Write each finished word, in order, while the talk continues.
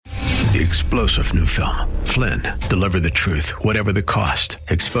the explosive new film, Flynn, Deliver the Truth, Whatever the Cost,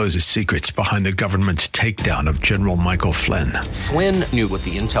 exposes secrets behind the government's takedown of General Michael Flynn. Flynn knew what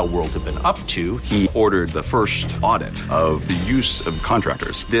the intel world had been up to. He ordered the first audit of the use of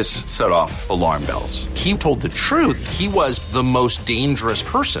contractors. This set off alarm bells. He told the truth. He was the most dangerous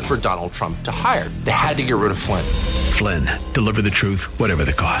person for Donald Trump to hire. They had to get rid of Flynn. Flynn, Deliver the Truth, Whatever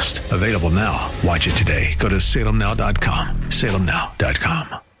the Cost. Available now. Watch it today. Go to salemnow.com.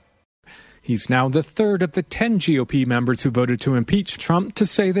 salemnow.com. He's now the third of the 10 GOP members who voted to impeach Trump to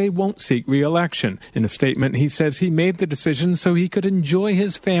say they won't seek re-election. In a statement, he says he made the decision so he could enjoy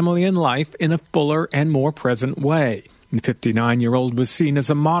his family and life in a fuller and more present way. The 59-year-old was seen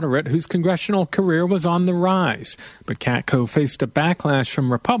as a moderate whose congressional career was on the rise. But Katko faced a backlash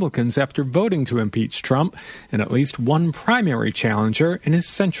from Republicans after voting to impeach Trump and at least one primary challenger in his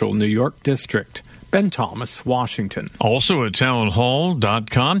central New York district. Ben Thomas, Washington. Also at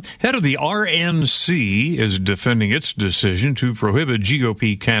townhall.com, head of the RNC is defending its decision to prohibit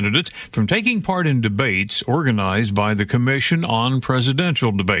GOP candidates from taking part in debates organized by the Commission on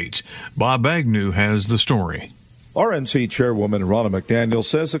Presidential Debates. Bob Agnew has the story. RNC Chairwoman Ronna McDaniel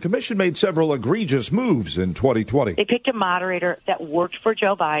says the commission made several egregious moves in 2020. They picked a moderator that worked for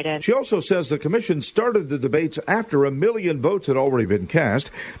Joe Biden. She also says the commission started the debates after 1 million votes had already been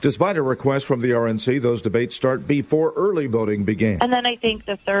cast. Despite a request from the RNC, those debates start before early voting began. And then I think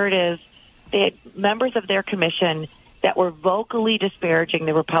the third is they had members of their commission that were vocally disparaging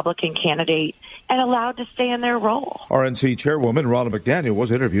the Republican candidate and allowed to stay in their role. RNC Chairwoman Ronna McDaniel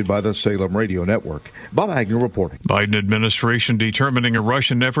was interviewed by the Salem Radio Network. Bob Agnew reporting. Biden administration determining a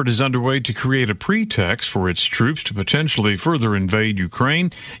Russian effort is underway to create a pretext for its troops to potentially further invade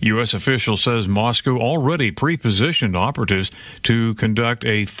Ukraine. U.S. official says Moscow already pre-positioned operatives to conduct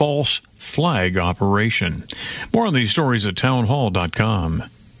a false flag operation. More on these stories at townhall.com.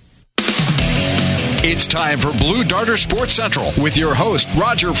 It's time for Blue Darter Sports Central with your host,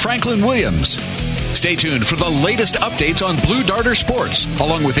 Roger Franklin Williams. Stay tuned for the latest updates on Blue Darter Sports,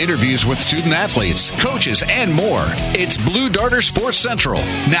 along with interviews with student athletes, coaches, and more. It's Blue Darter Sports Central.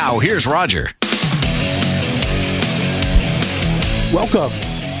 Now, here's Roger. Welcome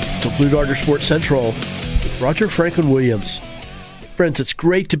to Blue Darter Sports Central with Roger Franklin Williams. Friends, it's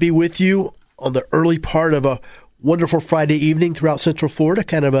great to be with you on the early part of a wonderful Friday evening throughout Central Florida,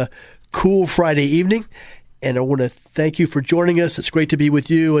 kind of a cool Friday evening, and I want to thank you for joining us. It's great to be with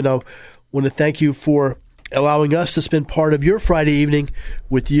you, and I want to thank you for allowing us to spend part of your Friday evening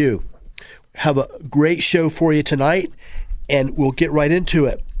with you. Have a great show for you tonight, and we'll get right into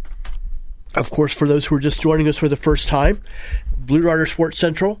it. Of course, for those who are just joining us for the first time, Blue Darter Sports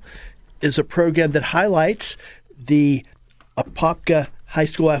Central is a program that highlights the Apopka High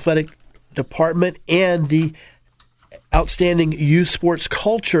School Athletic Department and the outstanding youth sports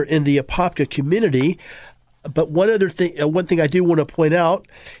culture in the Apopka community. But one thing I do want to point out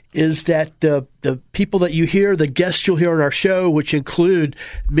is that the people that you hear, the guests you'll hear on our show, which include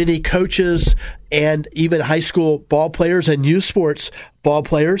many coaches and even high school ball players and youth sports ball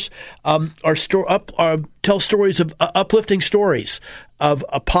players, tell stories of uplifting stories of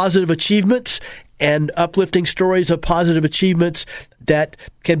positive achievements and uplifting stories of positive achievements that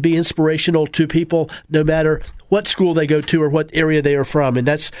can be inspirational to people no matter what school they go to or what area they are from. And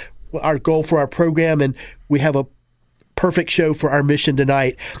that's our goal for our program, and we have a perfect show for our mission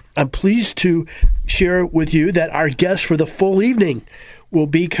tonight. I'm pleased to share with you that our guest for the full evening will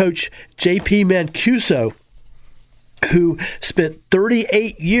be Coach J.P. Mancuso, who spent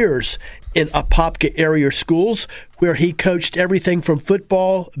 38 years in Apopka area schools, where he coached everything from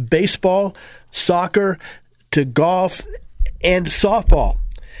football, baseball, soccer, to golf and softball.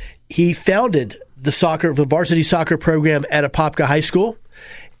 He founded the varsity soccer program at Apopka High School,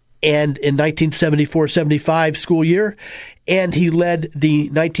 and in 1974-75 school year, and he led the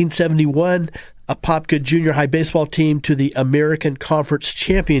 1971 Apopka Junior High baseball team to the American Conference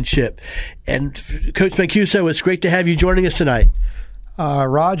Championship. And Coach Mancuso, it's great to have you joining us tonight.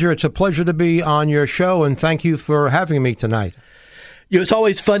 Roger, it's a pleasure to be on your show, and thank you for having me tonight. It's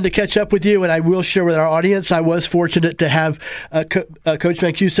always fun to catch up with you, and I will share with our audience, I was fortunate to have Coach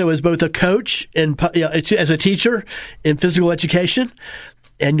Mancuso as both a coach and as a teacher in physical education.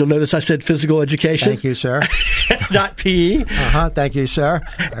 And you'll notice I said physical education. Thank you, sir. Not PE. Thank you, sir.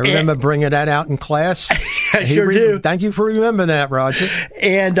 I remember bringing that out in class. I sure do. Thank you for remembering that, Roger.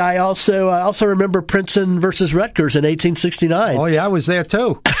 And I also remember Princeton versus Rutgers in 1869. Oh, yeah, I was there,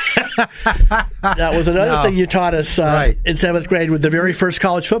 too. That was another thing you taught us in 7th grade with the very first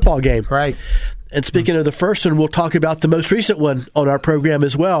college football game. Right. And speaking of the first one, we'll talk about the most recent one on our program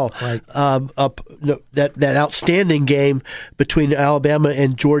as well. Right. That outstanding game between Alabama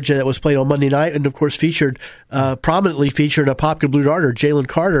and Georgia that was played on Monday night, and of course prominently featured a Apopka Blue Darter, Jalen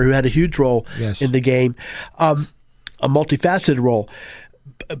Carter, who had a huge role in the game, a multifaceted role.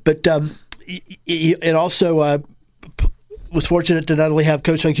 But it also was fortunate to not only have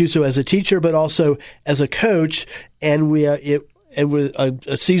Coach Mancuso as a teacher, but also as a coach, and with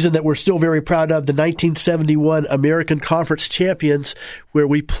a season that we're still very proud of, the 1971 American Conference champions, where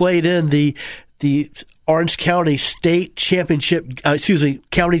we played in the Orange County State Championship,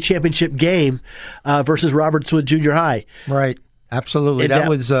 County Championship game versus Robertswood Junior High. Right, absolutely. That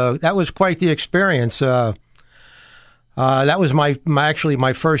was quite the experience. That was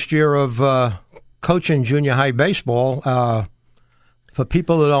my first year of coaching junior high baseball. For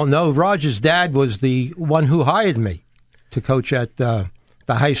people that don't know, Roger's dad was the one who hired me to coach at the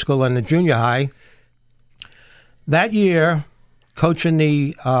high school and the junior high. That year, coaching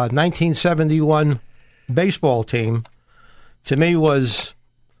the 1971 baseball team, to me, was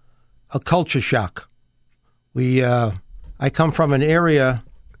a culture shock. I come from an area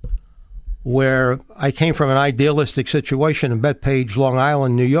where I came from an idealistic situation in Bethpage, Long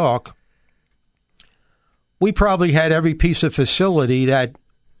Island, New York. We probably had every piece of facility that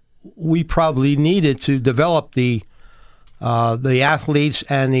we probably needed to develop the athletes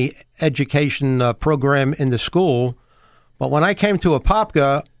and the education program in the school. But when I came to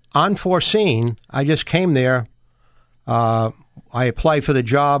Apopka, unforeseen, I just came there. I applied for the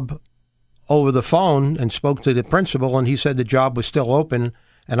job over the phone and spoke to the principal, and he said the job was still open,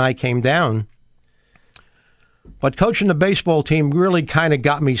 and I came down. But coaching the baseball team really kind of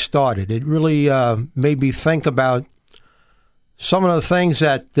got me started. It really made me think about some of the things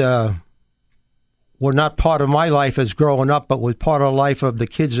that were not part of my life as growing up, but was part of the life of the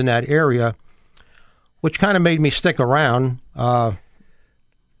kids in that area, which kind of made me stick around.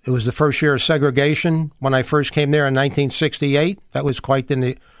 It was the first year of segregation when I first came there in 1968. That was quite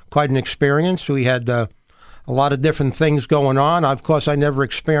an experience. We had a lot of different things going on. Of course, I never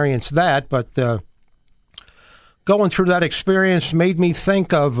experienced that, but going through that experience made me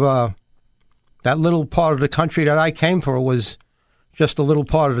think of that little part of the country that I came for was just a little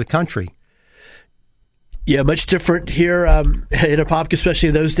part of the country. Yeah, much different here in Apopka, especially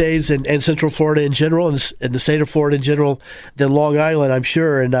in those days, and Central Florida in general, and the state of Florida in general, than Long Island, I'm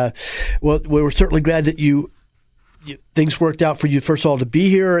sure. And well, we were certainly glad that things worked out for you, first of all, to be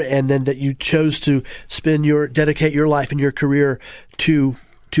here, and then that you chose to dedicate your life and your career to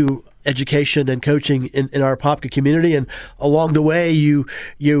education and coaching in our Apopka community. And along the way, you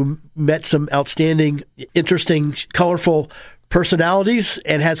met some outstanding, interesting, colorful personalities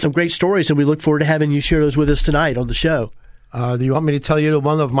and had some great stories, and we look forward to having you share those with us tonight on the show. Do you want me to tell you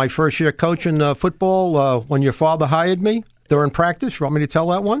one of my first year coaching football when your father hired me during practice? You want me to tell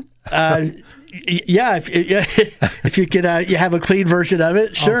that one? Yeah, if you could you have a clean version of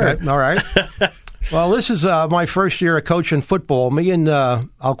it, sure. Okay, all right. Well, this is my first year of coaching football. Me and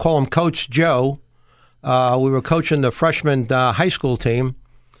I'll call him Coach Joe. We were coaching the freshman high school team,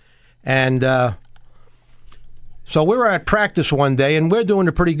 and so we were at practice one day, and we're doing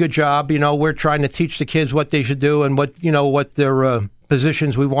a pretty good job. You know, we're trying to teach the kids what they should do and what their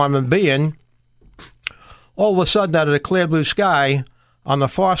positions we want them to be in. All of a sudden, out of the clear blue sky, on the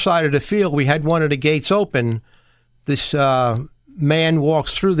far side of the field, we had one of the gates open. This man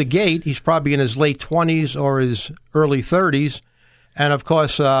walks through the gate. He's probably in his late 20s or his early 30s. And, of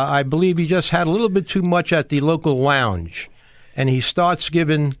course, I believe he just had a little bit too much at the local lounge. And he starts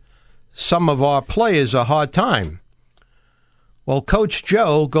giving some of our players a hard time. Well, Coach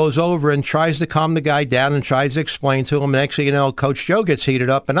Joe goes over and tries to calm the guy down and tries to explain to him. Next thing you know, Coach Joe gets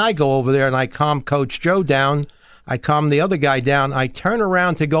heated up, and I go over there and I calm Coach Joe down. I calm the other guy down. I turn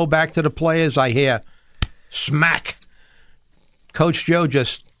around to go back to the players. I hear smack. Coach Joe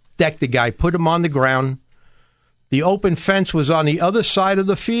just decked the guy, put him on the ground. The open fence was on the other side of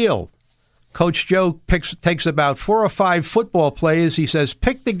the field. Coach Joe takes about 4 or 5 football players. He says,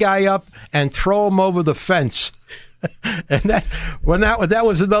 pick the guy up and throw him over the fence. And that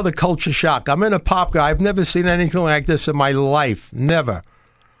was another culture shock. I'm in Apopka. I've never seen anything like this in my life. Never.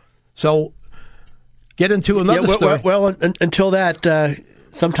 So get into another story. Well, until that,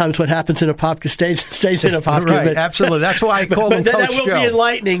 sometimes what happens in Apopka stays in Apopka. Right, but, absolutely. That's why I call him Coach Joe. That will be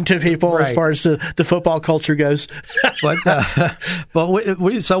enlightening to people as far as the football culture goes. But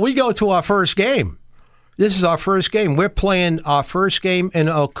we go to our first game. This is our first game. We're playing our first game in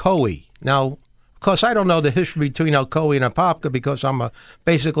Ocoee. Now, of course, I don't know the history between Ocoee and Apopka because I'm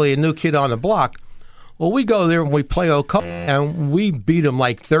basically a new kid on the block. Well, we go there and we play Oco, and we beat them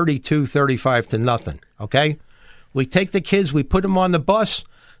like 32-35 to nothing, okay? We take the kids, we put them on the bus.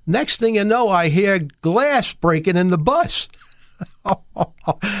 Next thing you know, I hear glass breaking in the bus.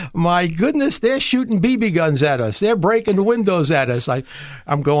 My goodness, they're shooting BB guns at us. They're breaking the windows at us.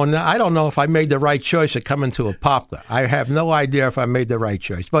 I'm going, I don't know if I made the right choice of coming to Apopka. I have no idea if I made the right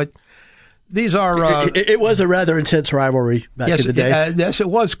choice. But these are... It was a rather intense rivalry back in the day. Yes, it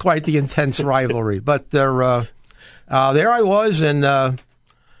was quite the intense rivalry. But there I was, and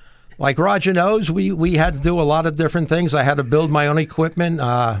like Roger knows, we had to do a lot of different things. I had to build my own equipment.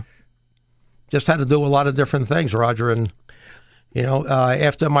 Just had to do a lot of different things, Roger. And,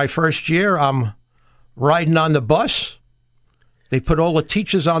 after my first year, I'm riding on the bus. They put all the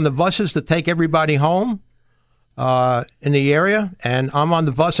teachers on the buses to take everybody home in the area. And I'm on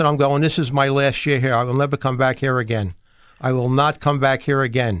the bus, and I'm going, this is my last year here. I will never come back here again. I will not come back here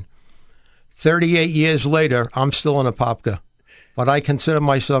again. 38 years later, I'm still in Apopka. But I consider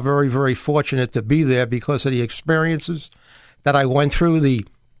myself very, very fortunate to be there because of the experiences that I went through, the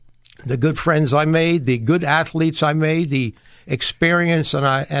good friends I made, the good athletes I made, the experience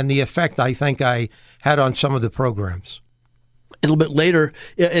and the effect I think I had on some of the programs. A little bit later,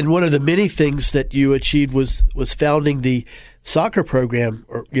 and one of the many things that you achieved was founding the soccer program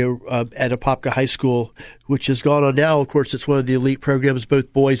at Apopka High School, which has gone on now. Of course, it's one of the elite programs,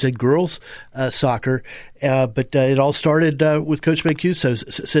 both boys and girls soccer. But it all started with Coach Mancuso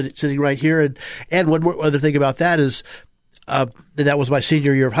sitting right here. And one more other thing about that is, and that was my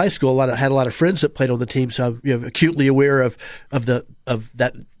senior year of high school. I had a lot of friends that played on the team, so I'm acutely aware of the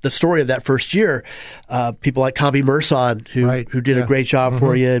story of that first year. People like Tommy Merson, who did a great job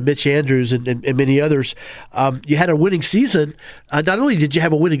for you, and Mitch Andrews, and many others. You had a winning season. Not only did you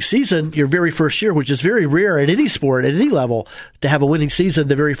have a winning season your very first year, which is very rare in any sport at any level to have a winning season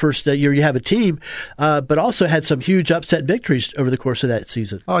the very first year you have a team, but also had some huge upset victories over the course of that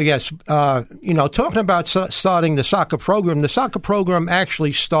season. Oh yes, talking about starting the soccer program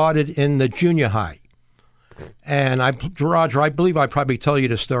actually started in the junior high. And Roger, I believe I probably tell you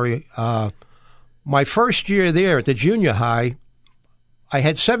the story. My first year there at the junior high, I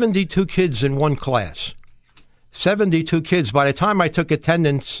had 72 kids in one class. 72 kids. By the time I took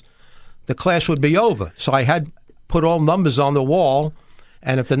attendance, the class would be over. So I had put all numbers on the wall,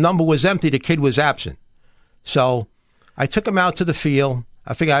 and if the number was empty, the kid was absent. So I took them out to the field.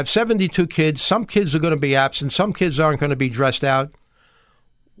 I figured I have 72 kids. Some kids are going to be absent. Some kids aren't going to be dressed out.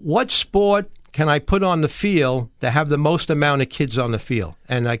 What sport can I put on the field to have the most amount of kids on the field?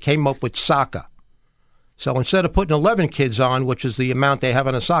 And I came up with soccer. So instead of putting 11 kids on, which is the amount they have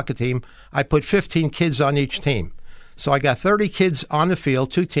on a soccer team, I put 15 kids on each team. So I got 30 kids on the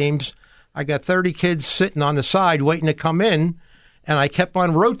field, 2 teams. I got 30 kids sitting on the side waiting to come in, and I kept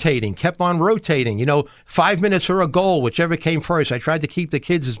on rotating. 5 minutes or a goal, whichever came first. I tried to keep the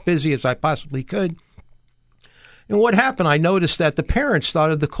kids as busy as I possibly could. And what happened, I noticed that the parents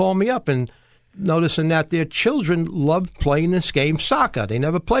started to call me up and noticing that their children loved playing this game, soccer. They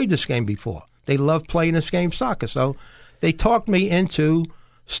never played this game before. They loved playing this game, soccer. So they talked me into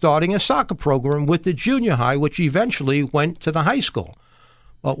starting a soccer program with the junior high, which eventually went to the high school.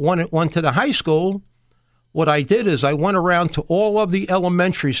 But when it went to the high school, what I did is I went around to all of the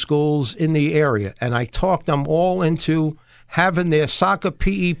elementary schools in the area, and I talked them all into having their soccer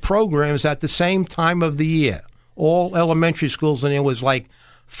PE programs at the same time of the year. All elementary schools, and there was like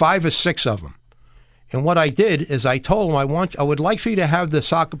 5 or 6 of them. And what I did is I told them, I would like for you to have the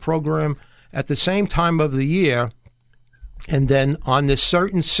soccer program at the same time of the year, and then on this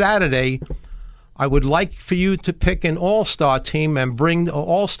certain Saturday, I would like for you to pick an all-star team and bring the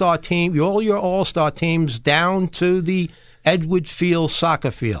all-star team, all your all-star teams, down to the Edward Field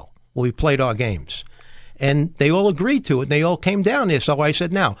soccer field where we played our games. And they all agreed to it, and they all came down there. So I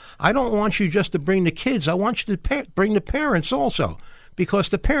said, now, I don't want you just to bring the kids. I want you to bring the parents also, because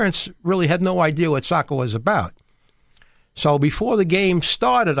the parents really had no idea what soccer was about. So before the game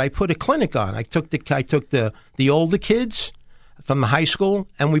started, I put a clinic on. I took the older kids from the high school,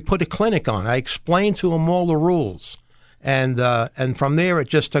 and we put a clinic on. I explained to them all the rules, and from there it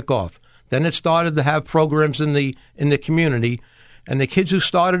just took off. Then it started to have programs in the community, and the kids who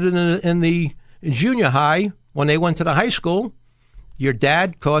started in the junior high, when they went to the high school, your dad,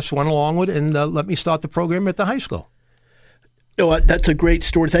 of course, went along with it and let me start the program at the high school. That's a great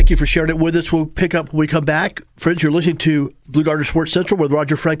story. Thank you for sharing it with us. We'll pick up when we come back. Friends, you're listening to Blue Darter Sports Central with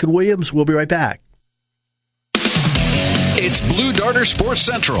Roger Franklin Williams. We'll be right back. It's Blue Darter Sports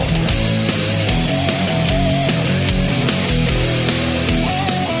Central.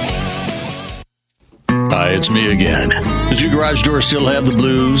 Hi, it's me again. Does your garage door still have the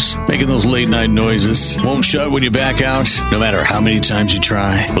blues? Making those late night noises? Won't shut when you back out, no matter how many times you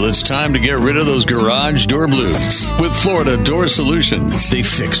try? Well, it's time to get rid of those garage door blues with Florida Door Solutions. They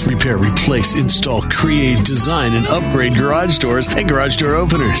fix, repair, replace, install, create, design, and upgrade garage doors and garage door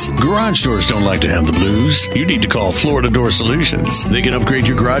openers. Garage doors don't like to have the blues. You need to call Florida Door Solutions. They can upgrade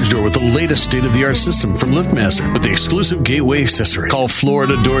your garage door with the latest state-of-the-art system from LiftMaster with the exclusive gateway accessory. Call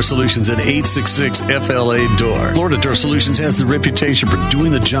Florida Door Solutions at 866-FLA Door. Florida Door Solutions has the reputation for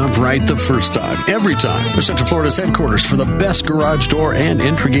doing the job right the first time, every time. They're Central Florida's headquarters for the best garage door and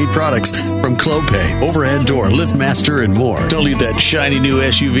entry gate products from Clopay, Overhead Door, LiftMaster, and more. Don't leave that shiny new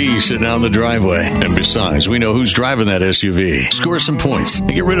SUV sitting out in the driveway. And besides, we know who's driving that SUV. Score some points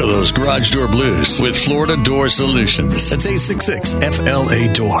and get rid of those garage door blues with Florida Door Solutions. That's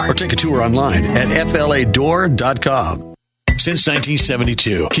 866-FLA Door. Or take a tour online at fladoor.com. Since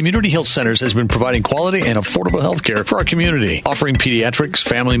 1972, Community Health Centers has been providing quality and affordable health care for our community, offering pediatrics,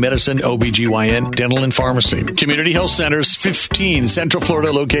 family medicine, OBGYN, dental, and pharmacy. Community Health Centers' 15 Central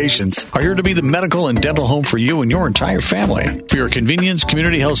Florida locations are here to be the medical and dental home for you and your entire family. For your convenience,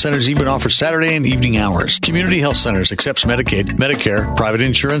 Community Health Centers even offers Saturday and evening hours. Community Health Centers accepts Medicaid, Medicare, private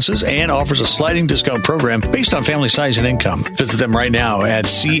insurances, and offers a sliding discount program based on family size and income. Visit them right now at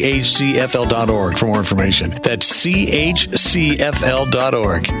chcfl.org for more information. That's chcfl.org.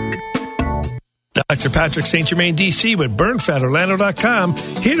 Dr. Patrick St. Germain, D.C. with BurnFatOrlando.com,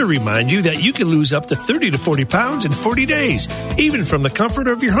 here to remind you that you can lose up to 30 to 40 pounds in 40 days, even from the comfort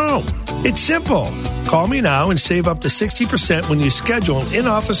of your home. It's simple. Call me now and save up to 60% when you schedule an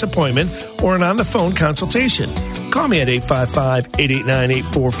in-office appointment or an on-the-phone consultation. Call me at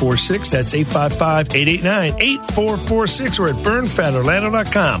 855-889-8446. That's 855-889-8446 or at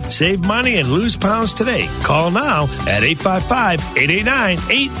BurnFatOrlando.com. Save money and lose pounds today. Call now at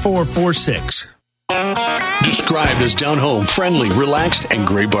 855-889-8446. Described as down-home, friendly, relaxed, and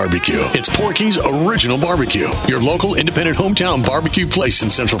great barbecue. It's Porky's Original Barbecue, your local independent hometown barbecue place in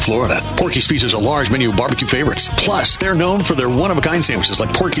Central Florida. Porky's features a large menu of barbecue favorites. Plus, they're known for their one-of-a-kind sandwiches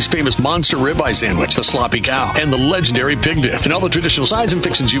like Porky's famous Monster Ribeye Sandwich, the Sloppy Cow, and the legendary Pig Dip, and all the traditional sides and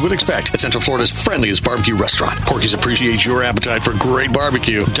fixings you would expect at Central Florida's friendliest barbecue restaurant. Porky's appreciates your appetite for great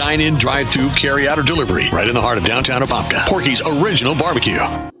barbecue. Dine-in, drive-through, carry-out, or delivery right in the heart of downtown Apopka. Porky's Original Barbecue.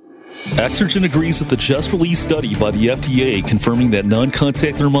 Exergen agrees with the just-released study by the FDA confirming that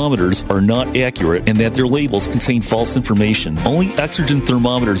non-contact thermometers are not accurate and that their labels contain false information. Only Exergen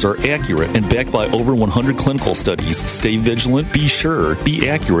thermometers are accurate and backed by over 100 clinical studies. Stay vigilant, be sure, be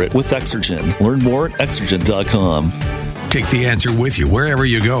accurate with Exergen. Learn more at Exergen.com. Take The Answer with you wherever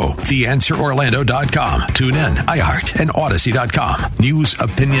you go. TheAnswerOrlando.com. Tune in, iHeart, and Odyssey.com. News,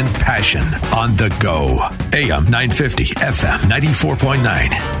 opinion, passion on the go. AM 950, FM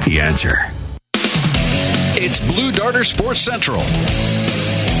 94.9. The Answer. It's Blue Darter Sports Central.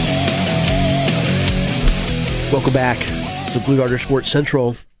 Welcome back to Blue Darter Sports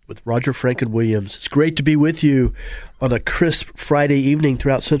Central with Roger Franklin Williams. It's great to be with you on a crisp Friday evening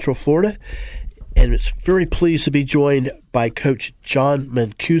throughout Central Florida. And it's very pleased to be joined by Coach John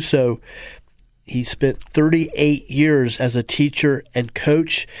Mancuso. He spent 38 years as a teacher and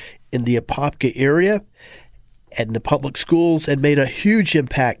coach in the Apopka area and in the public schools and made a huge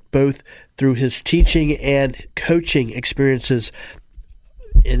impact both through his teaching and coaching experiences.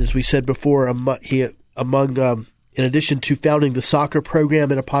 And as we said before, in addition to founding the soccer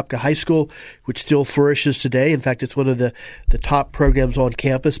program at Apopka High School, which still flourishes today. In fact, it's one of the top programs on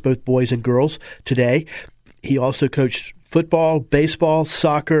campus, both boys and girls today. He also coached football, baseball,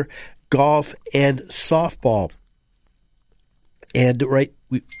 soccer, golf, and softball. And when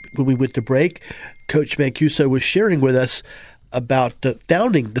we went to break, Coach Mancuso was sharing with us about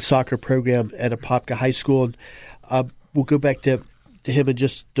founding the soccer program at Apopka High School. And we'll go back to him in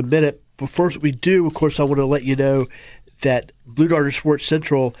just a minute. But first we do, of course, I want to let you know that Blue Darter Sports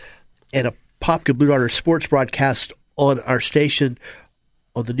Central and Apopka Blue Darter Sports broadcast on our station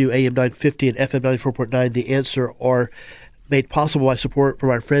on the new AM 950 and FM 94.9, The Answer, are made possible by support from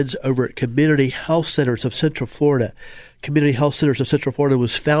our friends over at Community Health Centers of Central Florida. Community Health Centers of Central Florida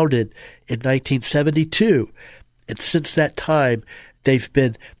was founded in 1972, and since that time, they've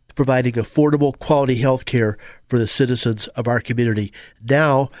been providing affordable, quality health care for the citizens of our community,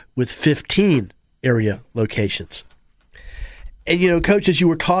 now with 15 area locations. And, you know, Coach, as you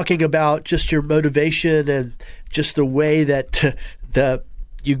were talking about just your motivation and just the way that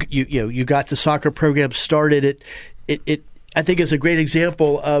you got the soccer program started, it I think is a great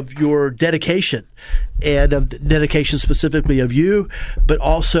example of your dedication, and of dedication specifically of you, but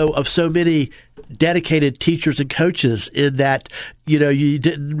also of so many dedicated teachers and coaches, in that, you know, you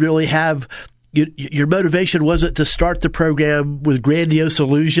didn't really have your motivation wasn't to start the program with grandiose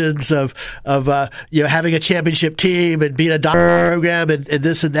illusions of having a championship team and being a doctor program and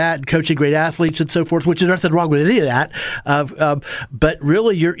this and that and coaching great athletes and so forth, which there's nothing wrong with any of that. But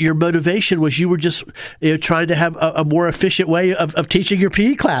really, your motivation was you were just trying to have a more efficient way of teaching your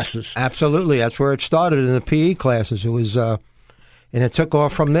PE classes. Absolutely, that's where it started, in the PE classes. It was. And it took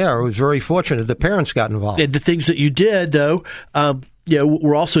off from there. It was very fortunate the parents got involved. And the things that you did, though,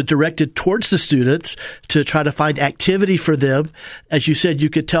 were also directed towards the students to try to find activity for them. As you said, you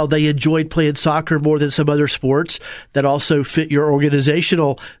could tell they enjoyed playing soccer more than some other sports that also fit your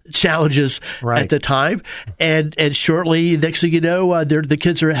organizational challenges at the time. And shortly, next thing you know, the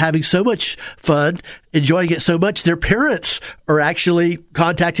kids are having so much fun, enjoying it so much, their parents are actually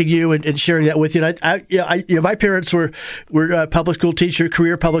contacting you and sharing that with you. And my parents were public school teachers,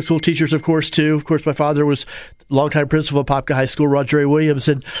 career public school teachers, of course, too. Of course, my father was longtime principal of Popka High School, Roger A. Williams,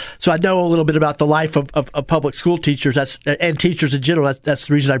 and so I know a little bit about the life of public school teachers. And teachers in general. That's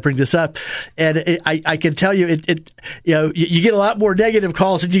the reason I bring this up. And I can tell you, you get a lot more negative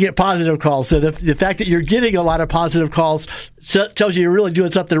calls than you get positive calls. So the fact that you're getting a lot of positive calls tells you you're really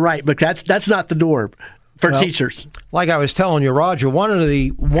doing something right. But that's not the norm for teachers. Like I was telling you, Roger, one of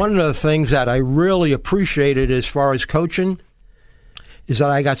the things that I really appreciated as far as coaching is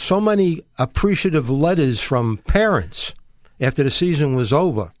that I got so many appreciative letters from parents after the season was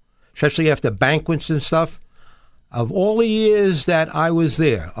over, especially after banquets and stuff. Of all the years that I was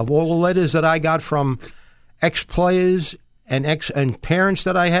there, of all the letters that I got from ex-players and parents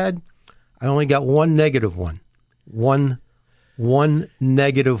that I had, I only got one negative one. One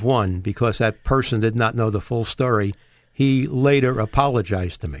negative one, because that person did not know the full story. He later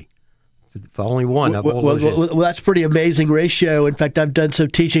apologized to me. Only one of all those years. Well, that's a pretty amazing ratio. In fact, I've done some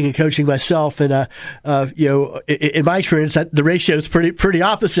teaching and coaching myself, and in my experience, the ratio is pretty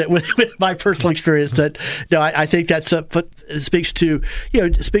opposite with my personal experience. That I think that's speaks to your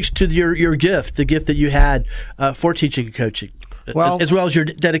gift, the gift that you had for teaching and coaching, as well as your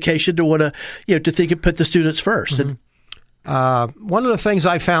dedication to want to think and put the students first. Mm-hmm. One of the things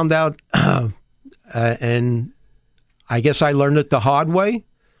I found out, and I guess I learned it the hard way.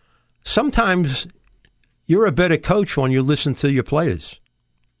 Sometimes you're a better coach when you listen to your players.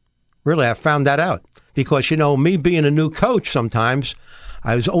 Really, I found that out. Because, me being a new coach sometimes,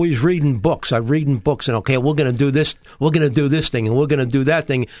 I was always reading books. I'm reading books and, okay, we're going to do this thing, and we're going to do that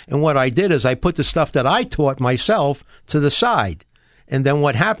thing. And what I did is I put the stuff that I taught myself to the side. And then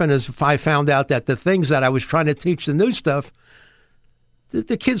what happened is I found out that the things that I was trying to teach, the new stuff,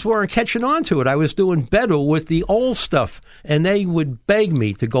 the kids weren't catching on to it. I was doing better with the old stuff, and they would beg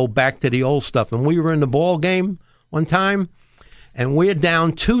me to go back to the old stuff. And we were in the ball game one time, and we're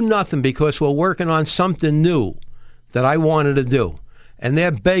down 2-0 because we're working on something new that I wanted to do. And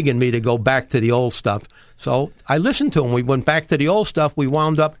they're begging me to go back to the old stuff. So I listened to them. We went back to the old stuff. We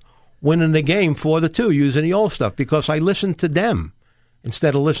wound up winning the game 4-2 using the old stuff because I listened to them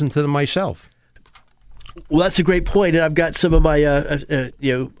instead of listening to them myself. Well, that's a great point, and I've got some of my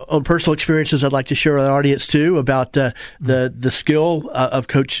own personal experiences I'd like to share with our audience too about the skill of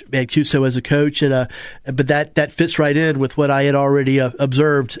Coach Mancuso as a coach, and but that fits right in with what I had already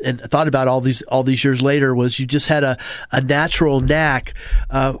observed and thought about all these years later. Was you just had a natural knack.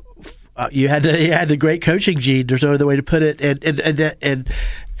 You had the great coaching gene. There's no other way to put it, and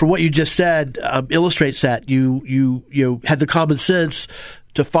for what you just said illustrates that you had the common sense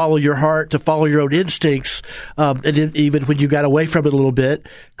to follow your heart, to follow your own instincts, and then even when you got away from it a little bit,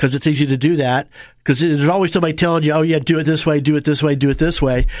 because it's easy to do that, because there's always somebody telling you, oh yeah, do it this way, do it this way, do it this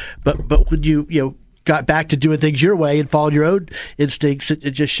way. But when you got back to doing things your way and following your own instincts,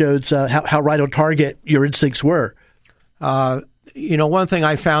 it just shows how right on target your instincts were. One thing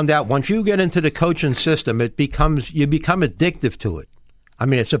I found out, once you get into the coaching system, you become addictive to it. I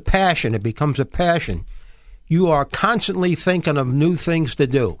mean, it's a passion. It becomes a passion. You are constantly thinking of new things to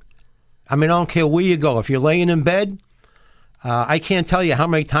do. I mean, I don't care where you go. If you're laying in bed, I can't tell you how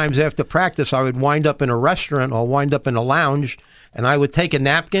many times after practice I would wind up in a restaurant or wind up in a lounge, and I would take a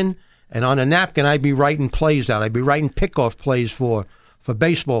napkin, and on a napkin I'd be writing plays out. I'd be writing pickoff plays for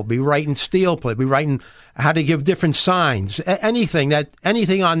baseball, be writing steal play, be writing how to give different signs, anything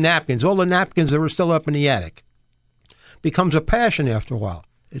on napkins. All the napkins that were still up in the attic. Becomes a passion after a while.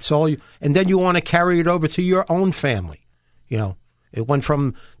 It's all you, and then you want to carry it over to your own family. It went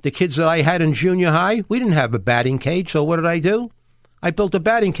from the kids that I had in junior high. We didn't have a batting cage, so what did I do? I built a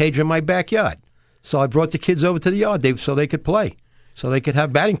batting cage in my backyard. So I brought the kids over to the yard so they could play, so they could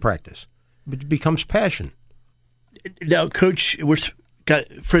have batting practice. It becomes passion. Now, Coach, we're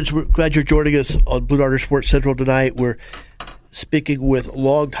glad you're joining us on Blue Darter Sports Central tonight. We're speaking with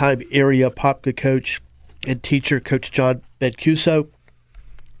longtime area Apopka coach and teacher, Coach John Mancuso.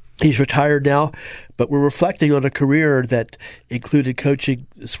 He's retired now, but we're reflecting on a career that included coaching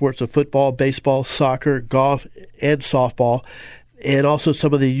sports of football, baseball, soccer, golf, and softball, and also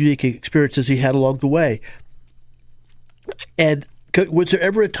some of the unique experiences he had along the way. And was there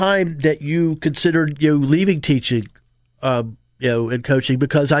ever a time that you considered, leaving teaching, and coaching?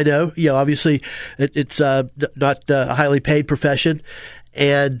 Because I know, obviously it's not a highly paid profession,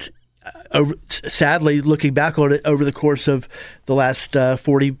 and sadly, looking back on it over the course of the last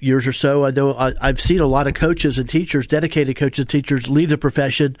 40 years or so, I know I've seen a lot of coaches and teachers, dedicated coaches and teachers, leave the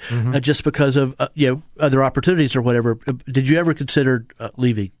profession just because of other opportunities or whatever. Did you ever consider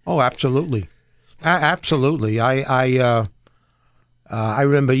leaving? Oh, absolutely, absolutely. I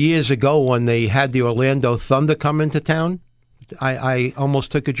remember years ago when they had the Orlando Thunder come into town. I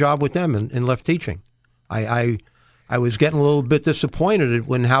almost took a job with them and left teaching. I was getting a little bit disappointed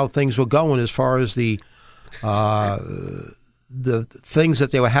when how things were going as far as the things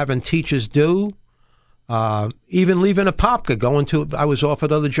that they were having teachers do. Even leaving Apopka, I was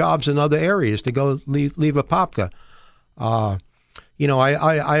offered other jobs in other areas to go leave Apopka. I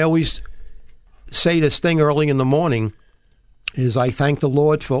always say this thing early in the morning is I thank the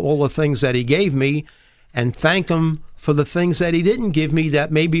Lord for all the things that he gave me and thank him for the things that he didn't give me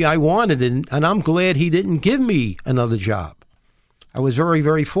that maybe I wanted, and I'm glad he didn't give me another job. I was very,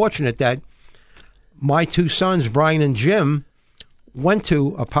 very fortunate that my two sons, Brian and Jim, went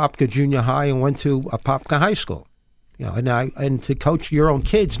to Apopka Junior High and went to Apopka High School. And to coach your own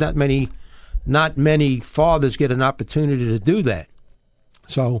kids, not many fathers get an opportunity to do that.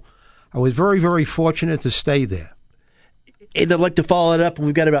 So I was very, very fortunate to stay there. And I'd like to follow it up, and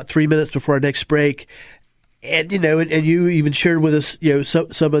we've got about 3 minutes before our next break. And and you even shared with us,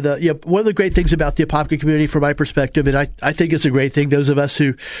 some of the, one of the great things about the Apopka community, from my perspective, and I think it's a great thing. Those of us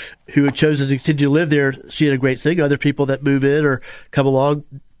who have chosen to continue to live there see it a great thing. Other people that move in or come along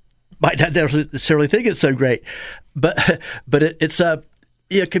might not necessarily think it's so great, but it's a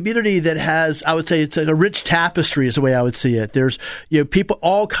community that has, I would say, it's a rich tapestry is the way I would see it. There's people,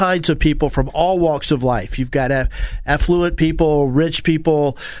 all kinds of people from all walks of life. You've got affluent people, rich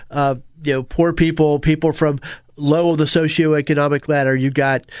people, poor people, people from low of the socioeconomic ladder.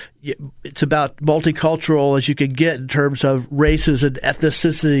 It's about multicultural as you can get in terms of races and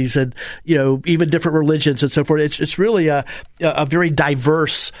ethnicities and, even different religions and so forth. It's really a very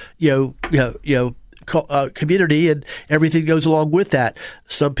diverse, community, and everything goes along with that.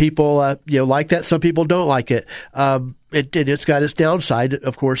 Some people, like that. Some people don't like it. It's got its downside,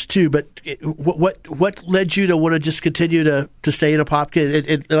 of course, too. But what led you to want to just continue to stay in Apopka?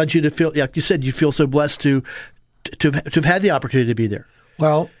 It led you to feel, like you said, you feel so blessed to have had the opportunity to be there.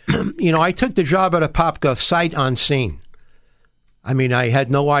 Well, I took the job at Apopka sight unseen. I mean, I had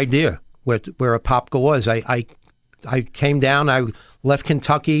no idea where Apopka was. I came down. I left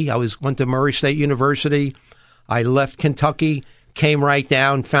Kentucky. Went to Murray State University. I left Kentucky, came right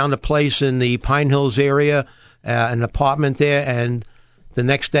down, found a place in the Pine Hills area, an apartment there, and the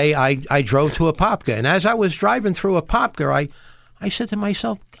next day I drove to Apopka. And as I was driving through Apopka, I said to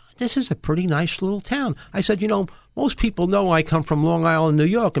myself, God, this is a pretty nice little town. I said, most people know I come from Long Island, New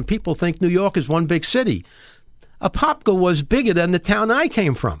York, and people think New York is one big city. Apopka was bigger than the town I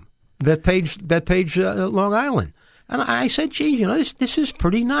came from, Bethpage, Long Island. And I said, gee, this is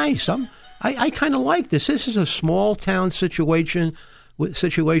pretty nice. I kind of like this. This is a small town situation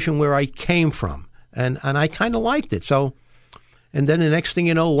where I came from, and I kind of liked it. So, and then the next thing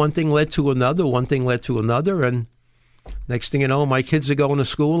you know, one thing led to another, and next thing you know, my kids are going to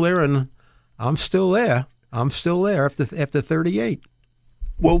school there, and I'm still there. After 38.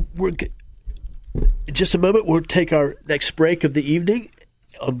 Well, in just a moment, we'll take our next break of the evening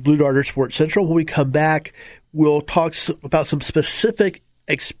on Blue Darter Sports Central. When we come back, we'll talk about some specific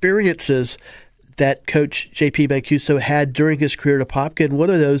experiences that Coach J.P. Mancuso had during his career at Apopka, and one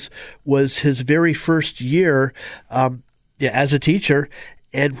of those was his very first year as a teacher,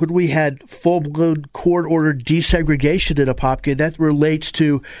 and when we had full-blown court-ordered desegregation in Apopka. That relates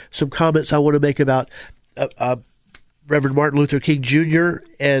to some comments I want to make about Reverend Martin Luther King Jr.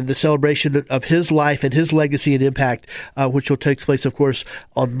 and the celebration of his life and his legacy and impact, which will take place, of course,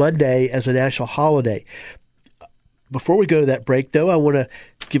 on Monday as a national holiday. Before we go to that break, though, I want to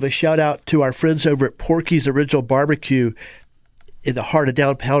give a shout-out to our friends over at Porky's Original Barbecue in the heart of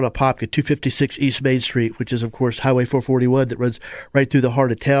downtown Apopka, 256 East Main Street, which is, of course, Highway 441 that runs right through the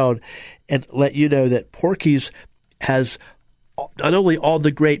heart of town, and let you know that Porky's has not only all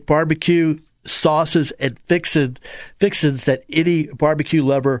the great barbecue sauces and fixins that any barbecue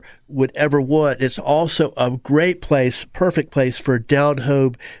lover would ever want. It's also a great place, perfect place for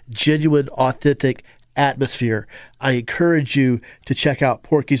down-home, genuine, authentic atmosphere. I encourage you to check out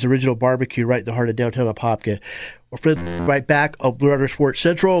Porky's Original Barbecue right in the heart of downtown Apopka. We're right back on Blue Darter Sports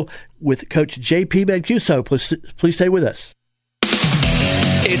Central with Coach J.P. Mancuso. Please stay with us.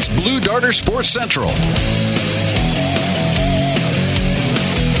 It's Blue Darter Sports Central.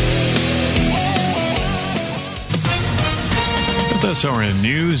 With SRN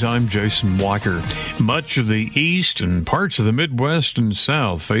News, I'm Jason Walker. Much of the east and parts of the Midwest and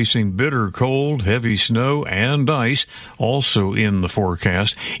South facing bitter cold, heavy snow, and ice, also in the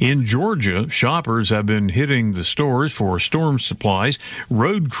forecast. In Georgia, shoppers have been hitting the stores for storm supplies.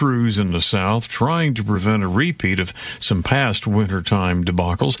 Road crews in the South trying to prevent a repeat of some past wintertime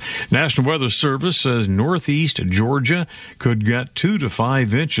debacles. National Weather Service says northeast Georgia could get 2 to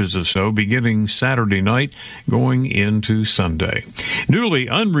 5 inches of snow beginning Saturday night going into Sunday. Newly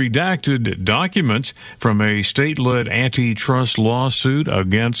unredacted documents from a state-led antitrust lawsuit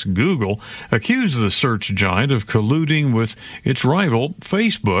against Google accuse the search giant of colluding with its rival,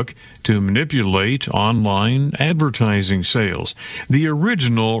 Facebook, to manipulate online advertising sales. The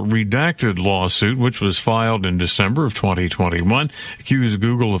original redacted lawsuit, which was filed in December of 2021, accused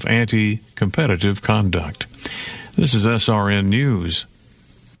Google of anti-competitive conduct. This is SRN News.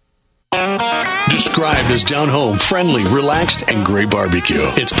 Described as down-home, friendly, relaxed, and great barbecue.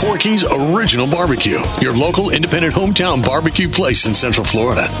 It's Porky's Original Barbecue, your local independent hometown barbecue place in Central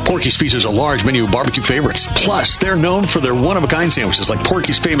Florida. Porky's features a large menu of barbecue favorites. Plus, they're known for their one-of-a-kind sandwiches like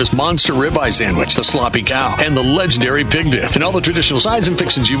Porky's famous Monster Ribeye Sandwich, the Sloppy Cow, and the legendary Pig Dip, and all the traditional sides and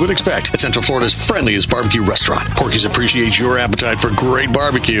fixings you would expect at Central Florida's friendliest barbecue restaurant. Porky's appreciates your appetite for great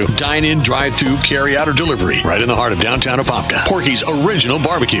barbecue. Dine-in, drive-through, carry-out, or delivery right in the heart of downtown Apopka. Porky's Original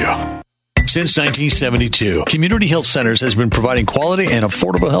Barbecue. Since 1972, Community Health Centers has been providing quality and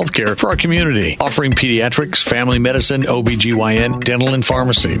affordable health care for our community, offering pediatrics, family medicine, OBGYN, dental, and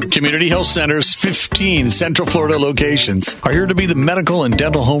pharmacy. Community Health Centers' 15 Central Florida locations are here to be the medical and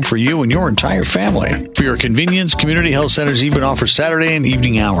dental home for you and your entire family. For your convenience, Community Health Centers even offers Saturday and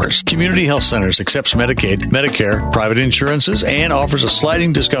evening hours. Community Health Centers accepts Medicaid, Medicare, private insurances, and offers a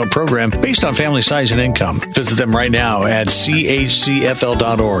sliding discount program based on family size and income. Visit them right now at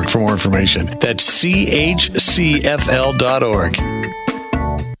chcfl.org for more information. That's chcfl.org.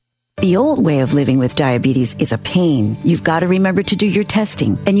 The old way of living with diabetes is a pain. You've got to remember to do your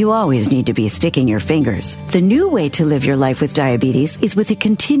testing, and you always need to be sticking your fingers. The new way to live your life with diabetes is with a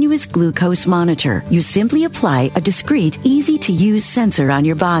continuous glucose monitor. You simply apply a discreet, easy-to-use sensor on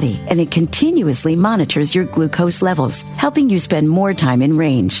your body, and it continuously monitors your glucose levels, helping you spend more time in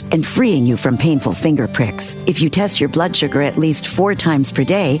range and freeing you from painful finger pricks. If you test your blood sugar at least 4 times per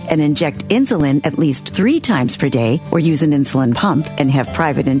day and inject insulin at least 3 times per day, or use an insulin pump and have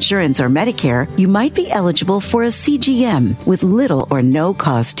private insurance or Medicare, you might be eligible for a CGM with little or no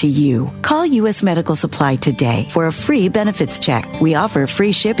cost to you. Call U.S. Medical Supply today for a free benefits check. We offer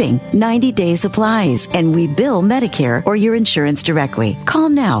free shipping, 90-day supplies, and we bill Medicare or your insurance directly. Call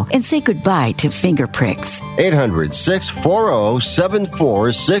now and say goodbye to finger pricks.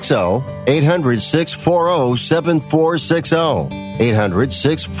 800-640-7460. 800-640-7460.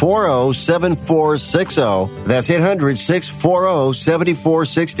 800-640-7460. That's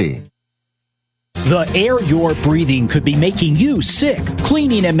 800-640-7460. The air you're breathing could be making you sick.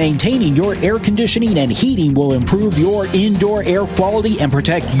 Cleaning and maintaining your air conditioning and heating will improve your indoor air quality and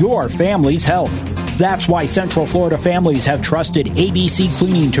protect your family's health. That's why Central Florida families have trusted ABC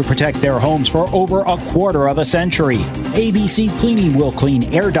Cleaning to protect their homes for over a quarter of a century. ABC Cleaning will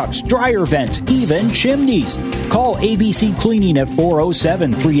clean air ducts, dryer vents, even chimneys. Call ABC Cleaning at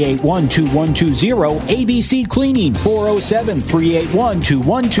 407-381-2120. ABC Cleaning,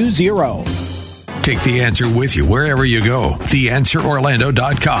 407-381-2120. Take The Answer with you wherever you go.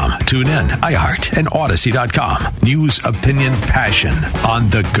 TheAnswerOrlando.com. Tune in, iHeart, and Odyssey.com. News, opinion, passion on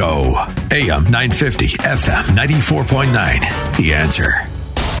the go. AM 950, FM 94.9. The Answer.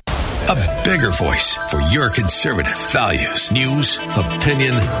 A bigger voice for your conservative values. News,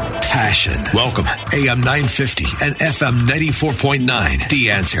 opinion, passion. Welcome, AM 950 and FM 94.9. The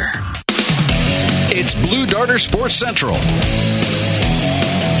Answer. It's Blue Darter Sports Central.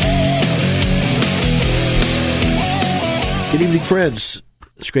 Good evening, friends.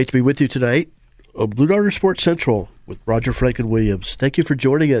 It's great to be with you tonight on Blue Darter Sports Central with Roger Franklin Williams. Thank you for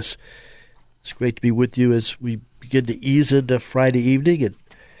joining us. It's great to be with you as we begin to ease into Friday evening, and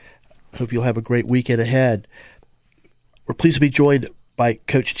hope you'll have a great weekend ahead. We're pleased to be joined by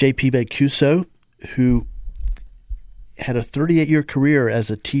Coach J.P. Mancuso, who had a 38-year career as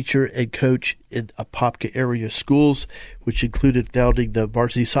a teacher and coach in Apopka area schools, which included founding the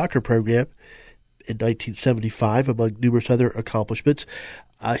varsity soccer program in 1975, among numerous other accomplishments.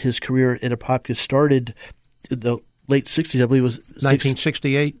 His career in Apopka started in the late 60s, I believe it was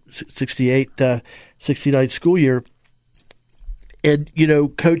 1968. 69 school year. And,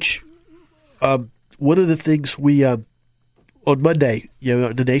 Coach, one of the things we, on Monday,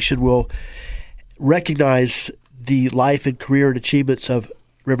 the nation will recognize the life and career and achievements of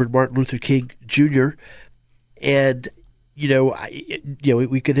Reverend Martin Luther King Jr. And,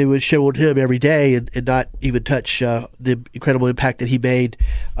 we could show on him every day and not even touch the incredible impact that he made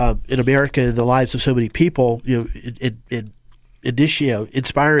in America and the lives of so many people,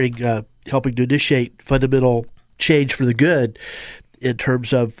 inspiring, helping to initiate fundamental change for the good in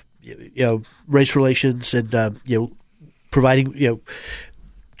terms of, race relations and, providing,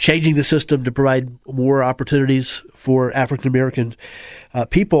 changing the system to provide more opportunities for African American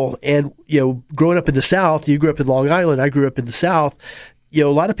people. And, growing up in the South, you grew up in Long Island, I grew up in the South, a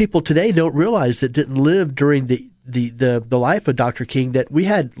lot of people today don't realize that didn't live during the life of Dr. King, that we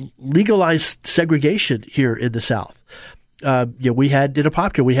had legalized segregation here in the South. We had in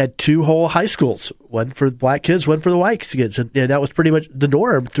Apopka, we had 2 whole high schools, one for black kids, one for the white kids. And that was pretty much the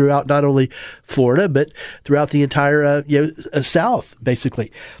norm throughout not only Florida, but throughout the entire, South,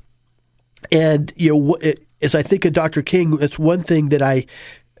 basically. And, as I think of Dr. King, it's one thing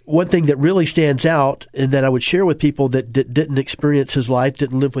that really stands out and that I would share with people that didn't experience his life,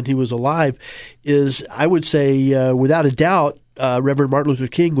 didn't live when he was alive, is I would say, without a doubt, Reverend Martin Luther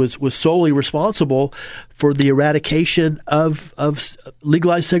King was solely responsible for the eradication of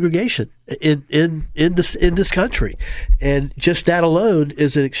legalized segregation in this country, and just that alone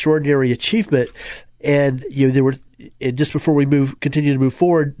is an extraordinary achievement. And just before we continue to move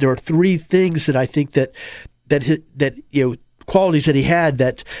forward, there are 3 things that I think that qualities that he had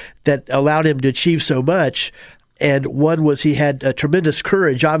that allowed him to achieve so much. And one was he had tremendous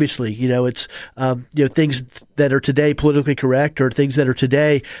courage. Obviously, it's things that are today politically correct or things that are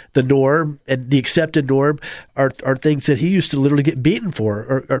today the norm and the accepted norm are things that he used to literally get beaten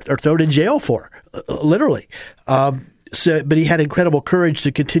for or thrown in jail for, literally. But he had incredible courage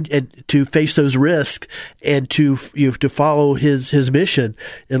to continue and to face those risks and to follow his mission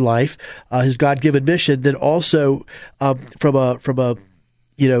in life, his God-given mission. Then also from a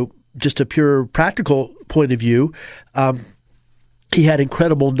just a pure practical point of view, he had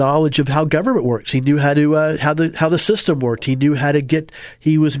incredible knowledge of how government works. He knew how the system worked. He knew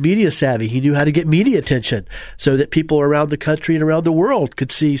he was media savvy. He knew how to get media attention so that people around the country and around the world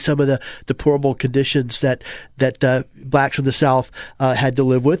could see some of the deplorable conditions that blacks in the South had to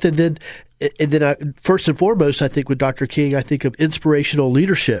live with. And then first and foremost, I think with Dr. King, I think of inspirational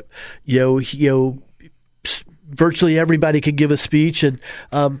leadership. Virtually everybody can give a speech, and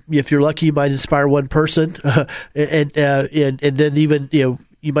if you're lucky, you might inspire one person, and then even you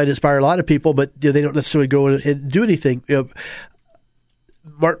might inspire a lot of people, but they don't necessarily go and do anything.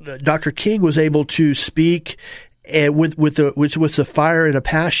 Dr. King was able to speak and with a fire and a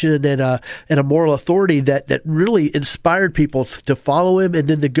passion and a moral authority that really inspired people to follow him, and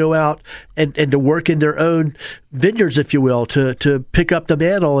then to go out and to work in their own vineyards, if you will, to pick up the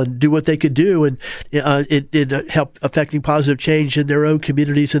mantle and do what they could do, and it help affecting positive change in their own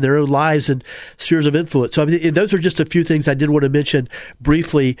communities and their own lives and spheres of influence. So those are just a few things I did want to mention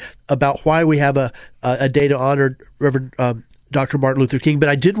briefly about why we have a day to honor Reverend Dr. Martin Luther King. But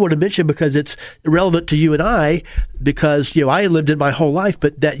I did want to mention, because it's relevant to you and I, because I lived it my whole life,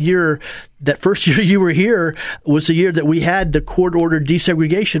 but that first year you were here was the year that we had the court-ordered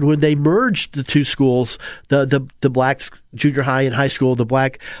desegregation when they merged the 2 schools, the blacks junior high and high school, the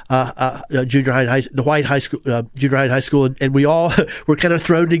black junior high and the white high school, junior high and high school, and we all were kind of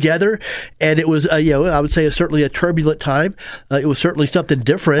thrown together. And it was, I would say, certainly a turbulent time. It was certainly something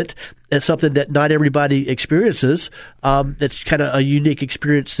different and something that not everybody experiences. That's kind of a unique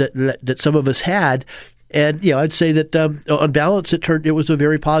experience that some of us had. And I'd say that on balance, it was a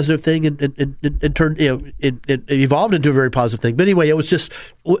very positive thing, and turned it evolved into a very positive thing. But anyway, it was just,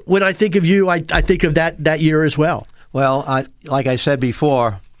 when I think of you, I think of that year as well. Well, like I said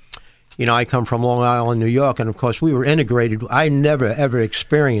before, I come from Long Island, New York, and of course we were integrated. I never ever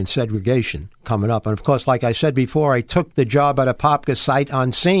experienced segregation coming up, and of course, like I said before, I took the job at Apopka sight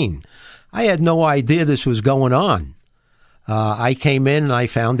unseen. I had no idea this was going on. I came in and I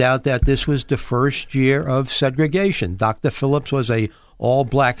found out that this was the first year of segregation. Dr. Phillips was a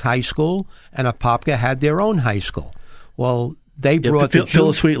all-black high school, and Apopka had their own high school. Well, they brought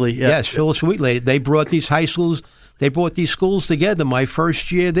Phyllis Wheatley. Yeah. Yes, Phyllis Wheatley. They brought these high schools. They brought these schools together my first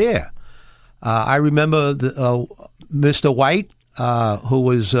year there. I remember Mr. White, who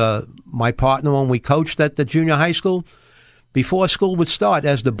was my partner when we coached at the junior high school. Before school would start,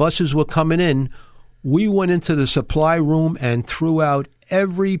 as the buses were coming in, we went into the supply room and threw out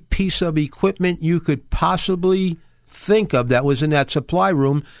every piece of equipment you could possibly think of that was in that supply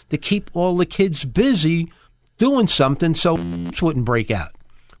room to keep all the kids busy doing something so it wouldn't break out.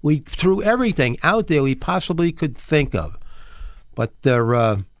 We threw everything out there we possibly could think of. But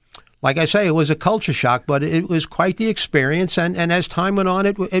like I say, it was a culture shock, but it was quite the experience. And as time went on,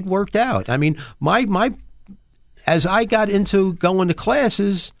 it worked out. I mean, as I got into going to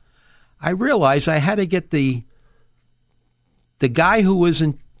classes, I realized I had to get the guy who was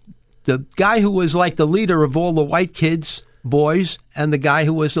like the leader of all the white kids, boys, and the guy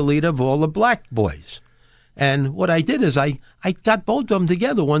who was the leader of all the black boys. And what I did is I got both of them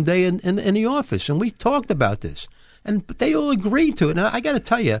together one day in the office, and we talked about this. And they all agreed to it. And I got to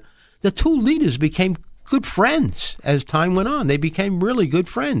tell you, the two leaders became good friends as time went on. They became really good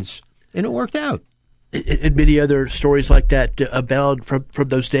friends, and it worked out. And many other stories like that abound from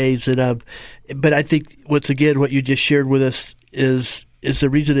those days. And but I think, once again, what you just shared with us is the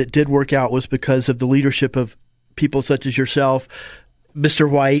reason it did work out was because of the leadership of people such as yourself, Mr.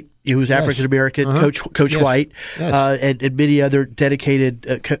 White, who's African American, Coach White, and many other dedicated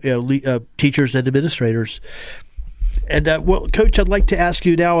teachers and administrators. And well, Coach, I'd like to ask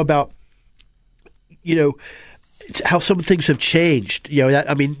you now about how some things have changed.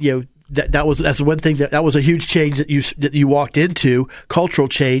 That's one thing that was a huge change that you walked into, cultural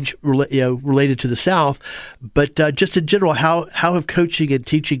change related to the South. But just in general, how have coaching and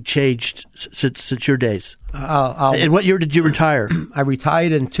teaching changed since your days? And what year did you retire? I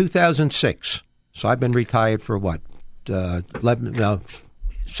retired in 2006, so I've been retired for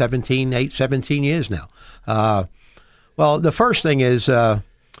 17 years now. Well, the first thing is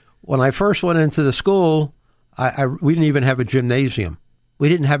when I first went into the school, we didn't even have a gymnasium. We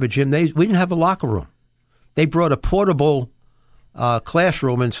didn't have a gymnasium. We didn't have a locker room. They brought a portable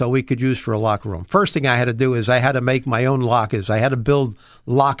classroom in so we could use for a locker room. First thing I had to do is I had to make my own lockers. I had to build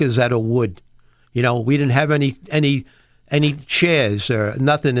lockers out of wood. We didn't have any chairs or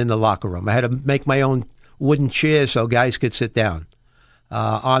nothing in the locker room. I had to make my own wooden chairs so guys could sit down.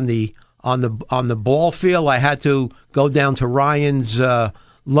 On the ball field, I had to go down to Ryan's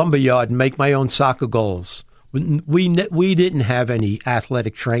lumberyard and make my own soccer goals. We didn't have any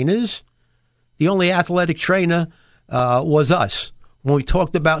athletic trainers. The only athletic trainer was us. When we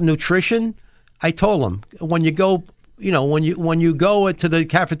talked about nutrition, I told them when you go to the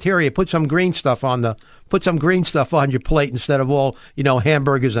cafeteria, put some green stuff on your plate instead of all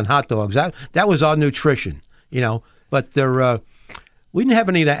hamburgers and hot dogs. That was our nutrition. But we didn't have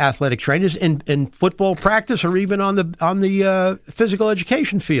any of the athletic trainers in football practice or even on the physical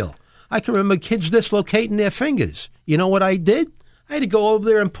education field. I can remember kids dislocating their fingers. You know what I did? I had to go over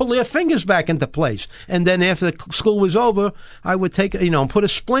there and pull their fingers back into place. And then after the school was over, I would take, and put a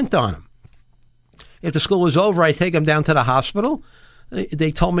splint on them. If the school was over, I'd take them down to the hospital.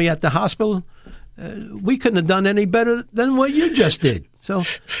 They told me at the hospital, we couldn't have done any better than what you just did. So,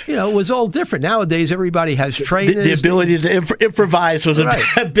 it was all different. Nowadays, everybody has trainers. The ability to improvise was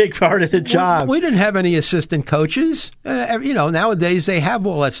a big part of the job. We didn't have any assistant coaches. Nowadays, they have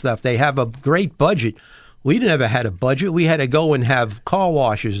all that stuff. They have a great budget. We never had a budget. We had to go and have car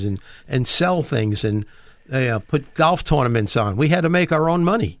washes and sell things and put golf tournaments on. We had to make our own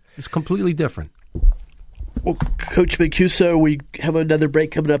money. It's completely different. Well, Coach Mancuso, we have another break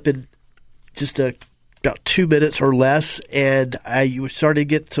coming up in just about 2 minutes or less, and you started to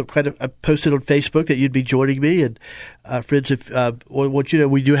get some kind of. I posted on Facebook that you'd be joining me, and friends, if what you know,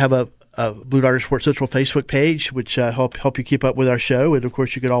 we do have a Blue Darter Sports Central Facebook page, which help you keep up with our show, and of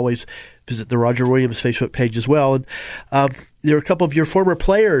course, you can always visit the Roger Williams Facebook page as well. And there are a couple of your former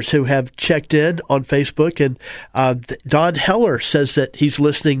players who have checked in on Facebook, and Don Heller says that he's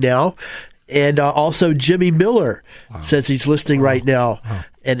listening now. And also Jimmy Miller says he's listening right now,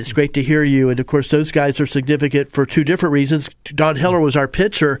 and it's great to hear you. And, of course, those guys are significant for two different reasons. Don Heller was our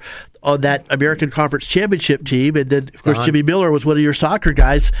pitcher on that American Conference Championship team, and then, of course, Jimmy Miller was one of your soccer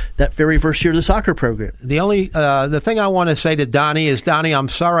guys that very first year of the soccer program. The thing I want to say to Donnie is, Donnie, I'm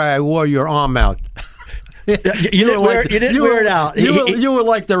sorry I wore your arm out. You didn't wear it out. You were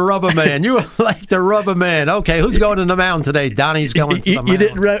like the rubber man. You were like the rubber man. Okay, who's going to the mound today? Donnie's going to the mound. You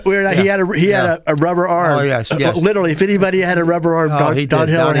didn't wear it out. Yeah. He had a rubber arm. Oh, yes. Literally, if anybody had a rubber arm, Don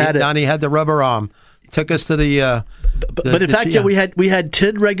Heller had it. Donnie had the rubber arm. Took us to the But in fact, we had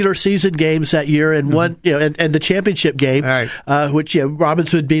 10 regular season games that year, and one, and the championship game, which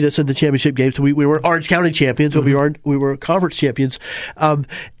Robinson beat us in the championship game, so we were Orange County champions, but we were conference champions. And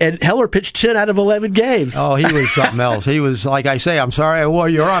Heller pitched 10 out of 11 games. Oh, he was something else. He was, like I say, I'm sorry I wore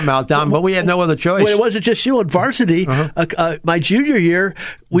your arm out, Don, but we had no other choice. Well, it wasn't just you on varsity. My junior year,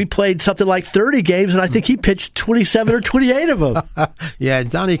 we played something like 30 games, and I think he pitched 27 or 28 of them. Yeah,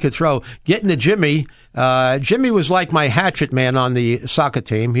 Donnie could throw. Getting to Jimmy. Jimmy was like my hatchet man on the soccer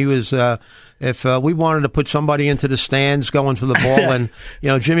team. He was, if we wanted to put somebody into the stands going for the ball, and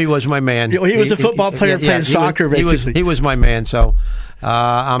Jimmy was my man. He was a football player playing soccer, basically. He was my man. So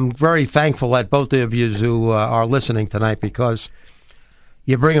I'm very thankful that both of you who are listening tonight, because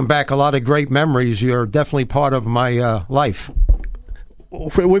you're bringing back a lot of great memories. You're definitely part of my life.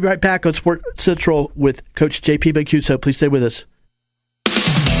 We'll be right back on Sports Central with Coach J.P. Mancuso. Please stay with us.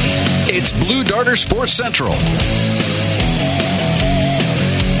 It's Blue Darter Sports Central.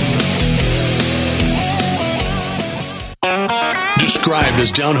 Described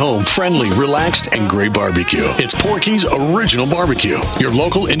as down home, friendly, relaxed, and great barbecue. It's Porky's Original Barbecue, your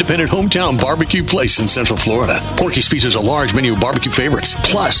local independent hometown barbecue place in Central Florida. Porky's features a large menu of barbecue favorites.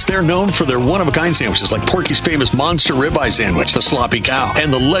 Plus, they're known for their one-of-a-kind sandwiches like Porky's famous Monster Ribeye Sandwich, the Sloppy Cow,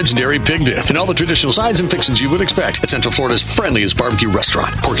 and the legendary Pig Dip, and all the traditional sides and fixings you would expect at Central Florida's friendliest barbecue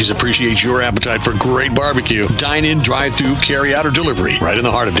restaurant. Porky's appreciates your appetite for great barbecue. Dine-in, drive-through, carry-out, or delivery right in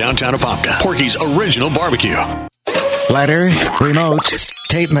the heart of downtown Apopka. Porky's Original Barbecue. Ladder, remote,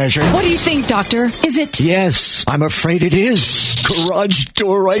 tape measure. What do you think, Doctor? Is it? Yes, I'm afraid it is. Garage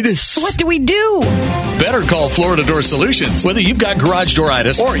dooritis. What do we do? Better call Florida Door Solutions. Whether you've got garage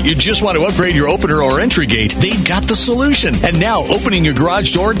dooritis or you just want to upgrade your opener or entry gate, they've got the solution. And now opening your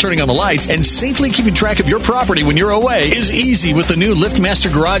garage door, turning on the lights, and safely keeping track of your property when you're away is easy with the new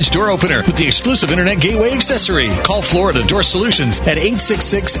LiftMaster Garage Door Opener with the exclusive Internet Gateway accessory. Call Florida Door Solutions at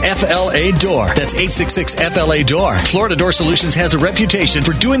 866-FLA-DOOR. That's 866-FLA-DOOR. Florida Door Solutions has a reputation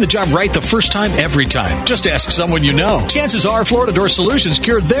for doing the job right the first time, every time. Just ask someone you know. Chances are Florida Door Solutions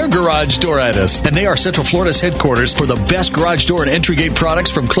cured their garage dooritis. And they are Central Florida's headquarters for the best garage door and entry gate products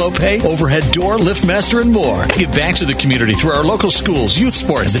from Clopay, Overhead Door, LiftMaster, and more. Give back to the community through our local schools, youth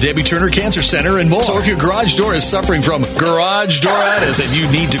sports, the Debbie Turner Cancer Center, and more. So if your garage door is suffering from garage dooritis, then you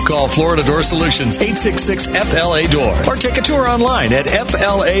need to call Florida Door Solutions, 866-FLA-DOOR. Or take a tour online at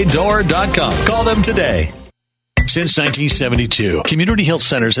FLADoor.com. Call them today. Since 1972, Community Health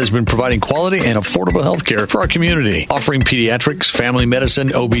Centers has been providing quality and affordable health care for our community, offering pediatrics, family medicine,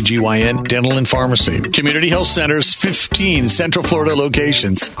 OBGYN, dental, and pharmacy. Community Health Centers' 15 Central Florida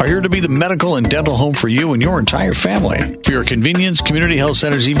locations are here to be the medical and dental home for you and your entire family. For your convenience, Community Health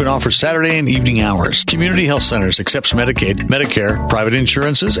Centers even offers Saturday and evening hours. Community Health Centers accepts Medicaid, Medicare, private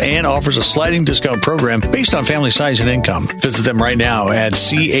insurances, and offers a sliding discount program based on family size and income. Visit them right now at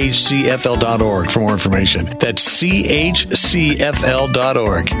chcfl.org for more information. That's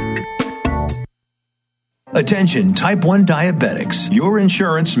chcfl.org. Attention type 1 diabetics. Your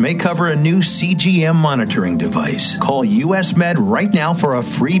insurance may cover a new CGM monitoring device. Call US Med right now for a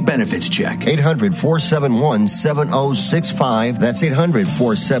free benefits check. 800-471-7065. That's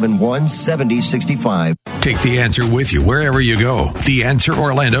 800-471-7065. Take The Answer with you wherever you go.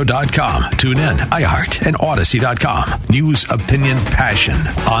 TheAnswerOrlando.com. Tune in, iHeart, and Odyssey.com. News, opinion, passion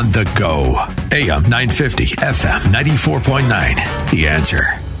on the go. AM 950, FM 94.9. The Answer.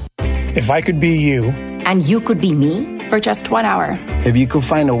 If I could be you. And you could be me? For just 1 hour. If you could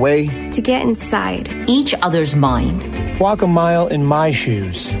find a way. To get inside each other's mind. Walk a mile in my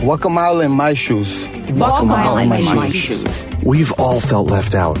shoes. Walk a mile in my shoes. Walk a mile in my shoes. We've all felt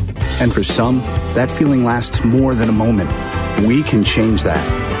left out. And for some, that feeling lasts more than a moment. We can change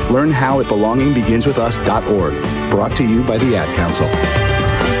that. Learn how at belongingbeginswithus.org. Brought to you by the Ad Council.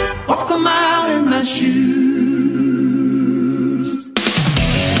 Walk a mile in my shoes.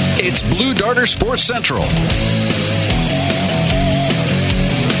 It's Blue Darter Sports Central.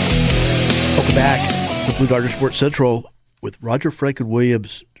 Welcome back to Blue Darter Sports Central with Roger Franklin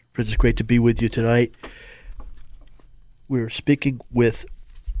Williams. It's great to be with you tonight. We're speaking with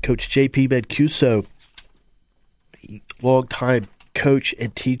Coach J.P. Mancuso, longtime coach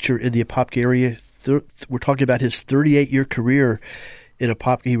and teacher in the Apopka area. We're talking about his 38-year career in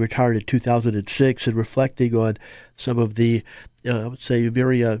Apopka. He retired in 2006 and reflecting on some of the I would say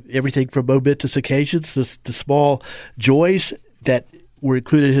very everything from momentous occasions to small joys that were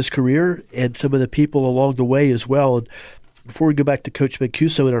included in his career and some of the people along the way as well. And before we go back to Coach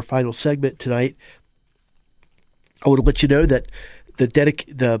Mancuso in our final segment tonight, I want to let you know that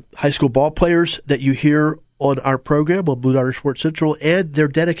the high school ball players that you hear on our program on Blue Darter Sports Central, and their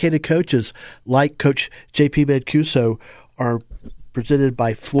dedicated coaches like Coach J.P. Mancuso are presented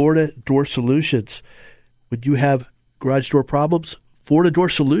by Florida Door Solutions. When you have garage door problems, Florida Door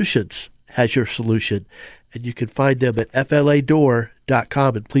Solutions has your solution, and you can find them at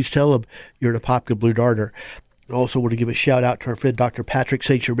fladoor.com, and please tell them you're an Apopka Blue Darter. I also want to give a shout out to our friend Dr. Patrick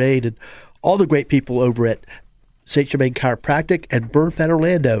St. Germain and all the great people over at St. Germain Chiropractic and Burnfat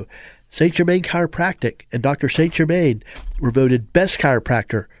Orlando. St. Germain Chiropractic and Dr. St. Germain were voted best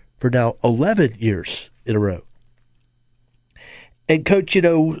chiropractor for now 11 years in a row. And Coach,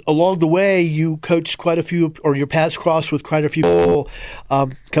 along the way, you coached quite a few, or your paths crossed with quite a few people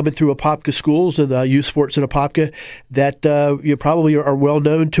coming through Apopka schools and youth sports in Apopka that you probably are well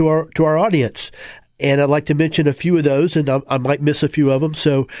known to our audience. And I'd like to mention a few of those, and I might miss a few of them.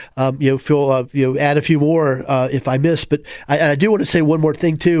 So, Phil, add a few more if I miss. But I do want to say one more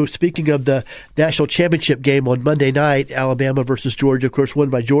thing too. Speaking of the national championship game on Monday night, Alabama versus Georgia, of course,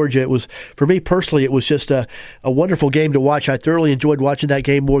 won by Georgia. It was, for me personally, it was just a wonderful game to watch. I thoroughly enjoyed watching that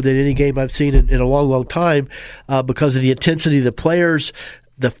game more than any game I've seen in a long, long time because of the intensity of the players.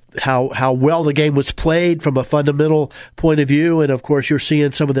 How well the game was played from a fundamental point of view. And, of course, you're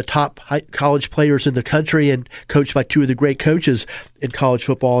seeing some of the top college players in the country and coached by two of the great coaches in college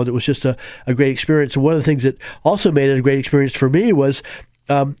football. And it was just a great experience. And one of the things that also made it a great experience for me was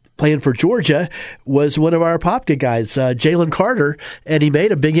playing for Georgia was one of our Apopka guys, Jalen Carter, and he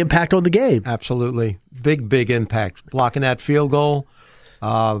made a big impact on the game. Absolutely. Big impact. Blocking that field goal,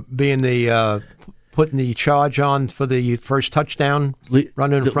 being the putting the charge on for the first touchdown,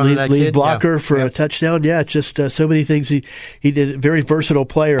 running in front of that kid. Lead blocker for a touchdown. Yeah, it's just so many things he did. A very versatile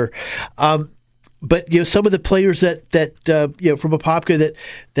player. But some of the players that from Apopka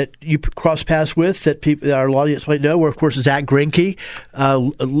that you cross paths with that our audience might know were, of course, Zach Greinke,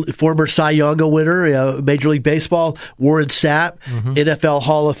 former Cy Young winner, Major League Baseball, Warren Sapp, NFL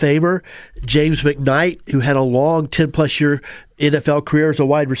Hall of Famer, James McKnight, who had a long 10-plus year NFL career as a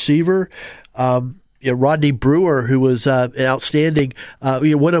wide receiver. Rodney Brewer, who was an outstanding,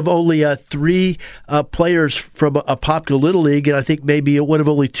 one of only three players from Apopka Little League, and I think maybe one of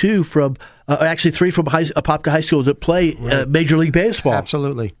only two from, actually three from Apopka High School that play Major League Baseball.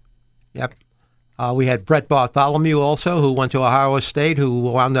 Absolutely. Yep. We had Brett Bartholomew also, who went to Ohio State, who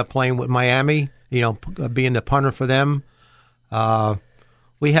wound up playing with Miami, being the punter for them.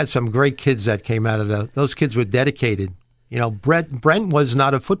 We had some great kids that came out of those kids were dedicated. Brent was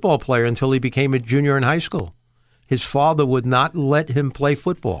not a football player until he became a junior in high school. His father would not let him play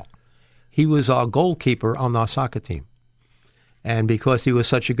football. He was our goalkeeper on our soccer team. And because he was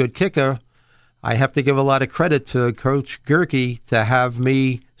such a good kicker, I have to give a lot of credit to Coach Gerke to have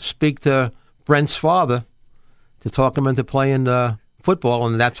me speak to Brent's father to talk him into playing football.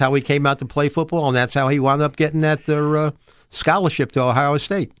 And that's how he came out to play football, and that's how he wound up getting that scholarship to Ohio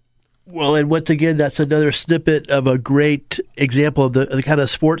State. Well, and once again, that's another snippet of a great example of the kind of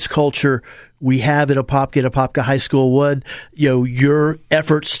sports culture we have in Apopka High School. One, your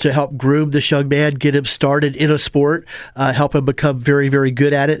efforts to help groom this young man, get him started in a sport, help him become very, very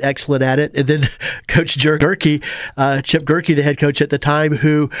good at it, excellent at it. And then Coach Gerke, Chip Gerke, the head coach at the time,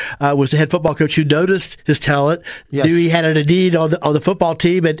 who was the head football coach, who noticed his talent, knew he had a need on the football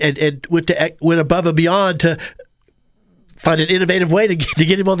team, and went above and beyond to find an innovative way to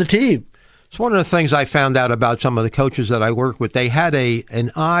get him on the team. It's one of the things I found out about some of the coaches that I work with. They had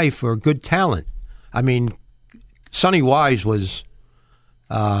an eye for good talent. I mean, Sonny Wise was,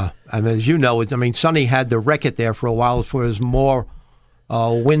 as you know, Sonny had the record there for a while for his more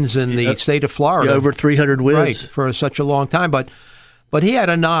wins in the state of Florida. Over 300 wins. Right, for such a long time. But he had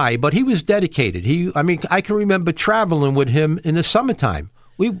an eye, but he was dedicated. I can remember traveling with him in the summertime.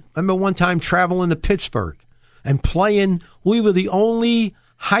 I remember one time traveling to Pittsburgh and playing. We were the only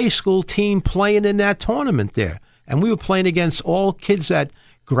high school team playing in that tournament there. And we were playing against all kids that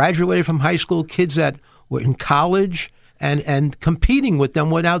graduated from high school, kids that were in college, and competing with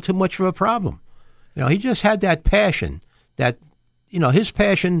them without too much of a problem. He just had that passion that, his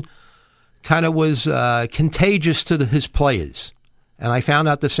passion kind of was contagious to his players. And I found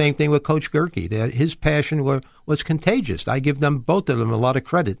out the same thing with Coach Gerke, that his passion was contagious. I give them, both of them, a lot of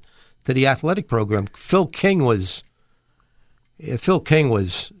credit to the athletic program. Phil King was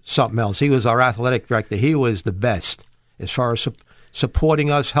something else. He was our athletic director. He was the best as far as supporting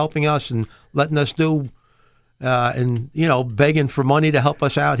us, helping us, and letting us do, begging for money to help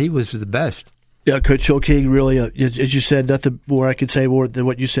us out. He was the best. Yeah, Coach Phil King, really, as you said, nothing more I could say more than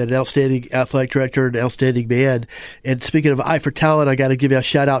what you said. An outstanding athletic director, an outstanding man. And speaking of eye for talent, I got to give you a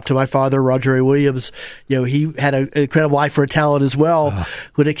shout out to my father, Roger A. Williams. He had an incredible eye for talent as well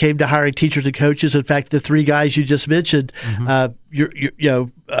when it came to hiring teachers and coaches. In fact, the three guys you just mentioned,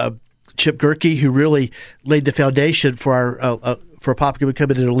 Chip Gerke, who really laid the foundation for for Apopka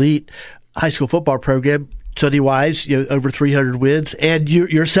becoming an elite high school football program. Sonny Wise, over 300 wins, and you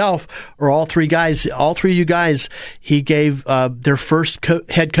yourself are all three of you guys. He gave their first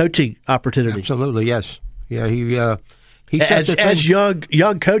head coaching opportunity. Absolutely, yes. Yeah, he as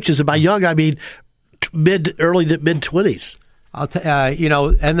young coaches, and by young I mean early to mid 20s.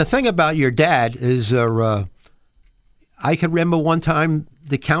 And the thing about your dad is, I can remember one time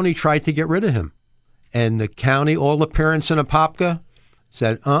the county tried to get rid of him, and the county, all the parents in Apopka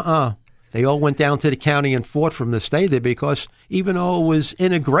said, They all went down to the county and fought from the stay there because even though it was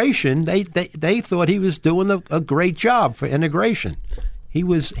integration, they thought he was doing a great job for integration. He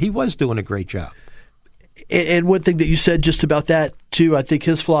was doing a great job. And one thing that you said just about that too, I think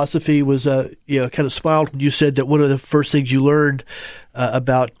his philosophy was, kind of smiled when you said that one of the first things you learned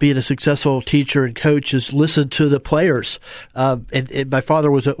about being a successful teacher and coach is listen to the players. And my father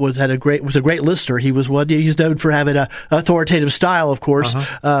was a great listener. He was one. He's known for having a authoritative style, of course,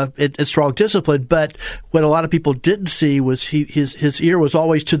 and strong discipline. But what a lot of people didn't see was his ear was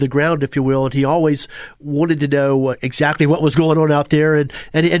always to the ground, if you will, and he always wanted to know exactly what was going on out there,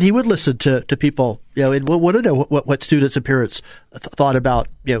 and he would listen to people, and want to know what students and parents thought about,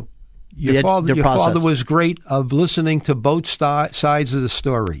 Your father was great of listening to both sides of the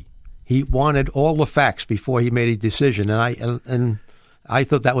story. He wanted all the facts before he made a decision, and I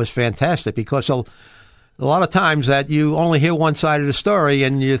thought that was fantastic because a lot of times that you only hear one side of the story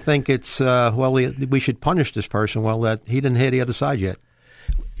and you think it's we should punish this person. Well, that he didn't hear the other side yet.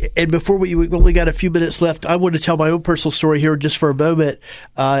 And before we only got a few minutes left, I wanted to tell my own personal story here just for a moment.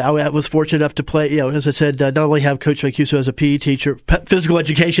 I was fortunate enough to play, as I said, not only have Coach Mancuso as a PE teacher, physical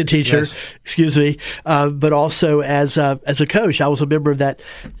education teacher, but also as a coach. I was a member of that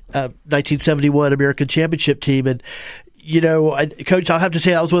 1971 American Championship team, and Coach, I'll have to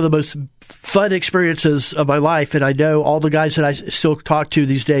say that was one of the most fun experiences of my life, and I know all the guys that I still talk to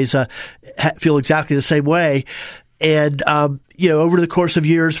these days feel exactly the same way. And, over the course of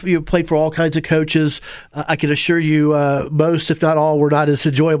years, you played for all kinds of coaches. I can assure you most, if not all, were not as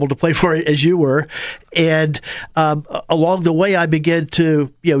enjoyable to play for as you were. And along the way, I began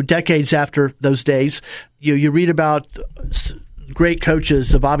to, decades after those days, you read about great coaches,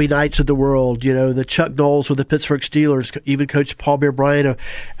 the Bobby Knights of the world, the Chuck Knowles with the Pittsburgh Steelers, even Coach Paul Bear Bryant of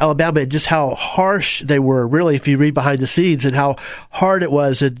Alabama, and just how harsh they were, really, if you read behind the scenes, and how hard it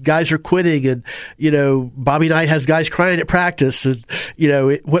was, and guys are quitting, and, Bobby Knight has guys crying at practice, and,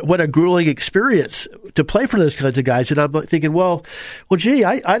 what a grueling experience to play for those kinds of guys. And I'm thinking, gee,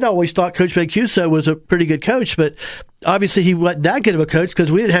 I'd always thought Coach Mancuso was a pretty good coach, but obviously he wasn't that good of a coach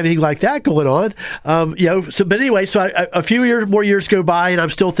because we didn't have anything like that going on. But anyway, a few more years go by and I'm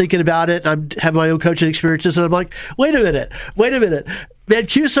still thinking about it, and I'm having my own coaching experiences, and I'm like, wait a minute.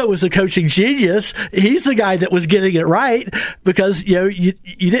 Mancuso was a coaching genius. He's the guy that was getting it right because, you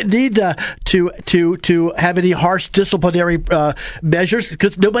didn't need to have any harsh disciplinary measures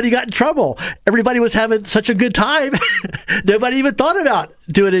because nobody got in trouble. Everybody was having such a good time. Nobody even thought about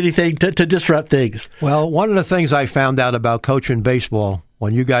doing anything to disrupt things. Well, one of the things I found out about coaching baseball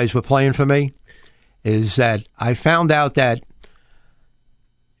when you guys were playing for me is that I found out that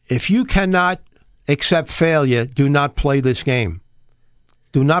if you cannot accept failure, do not play this game.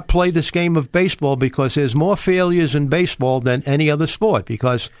 Do not play this game of baseball because there's more failures in baseball than any other sport.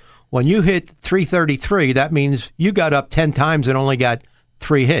 Because when you hit 333, that means you got up 10 times and only got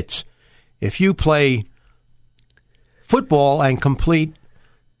 3 hits. If you play football and complete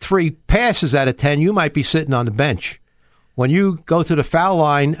 3 passes out of 10, you might be sitting on the bench. When you go to the foul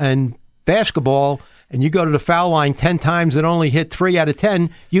line and basketball and you go to the foul line 10 times and only hit 3 out of 10,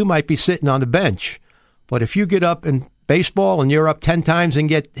 you might be sitting on the bench. But if you get up in baseball and you're up 10 times and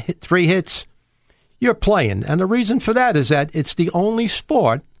get 3 hits, you're playing. And the reason for that is that it's the only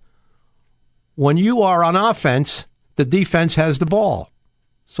sport when you are on offense, the defense has the ball.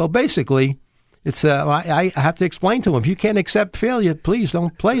 So basically, it's I have to explain to them, if you can't accept failure, please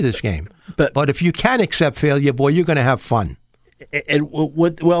don't play this game. But if you can accept failure, boy, you're going to have fun. And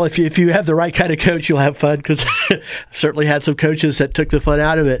if you have the right kind of coach, you'll have fun, because I certainly had some coaches that took the fun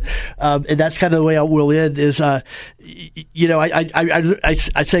out of it. And that's kind of the way I will end is, I say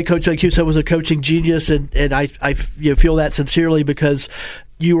Coach Mancuso was a coaching genius, and I feel that sincerely because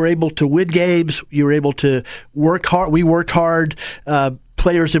you were able to win games. You were able to work hard. We worked hard,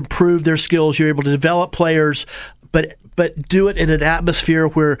 players improve their skills. You're able to develop players, but do it in an atmosphere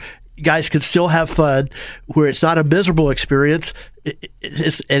where guys can still have fun, where it's not a miserable experience.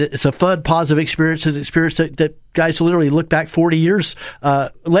 It's a fun, positive experience. It's an experience that guys literally look back 40 years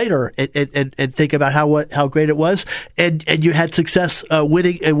later and think about how great it was. And you had success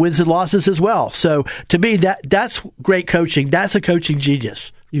winning and wins and losses as well. So to me, that's great coaching. That's a coaching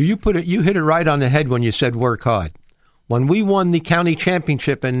genius. You hit it right on the head when you said work hard. When we won the county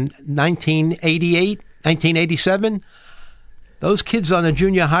championship in 1987, those kids on the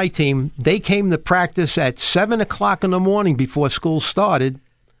junior high team, they came to practice at 7 o'clock in the morning before school started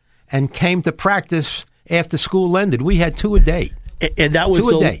and came to practice after school ended. We had 2 a day. And that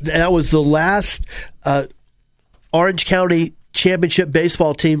was the last Orange County championship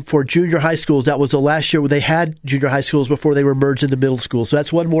baseball team for junior high schools. That was the last year where they had junior high schools before they were merged into middle school. So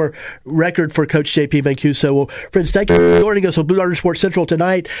that's one more record for Coach J.P. Mancuso. Well, friends, thank you for joining us on Blue Darter Sports Central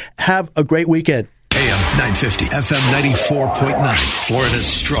tonight. Have a great weekend. AM 950, FM 94.9, Florida's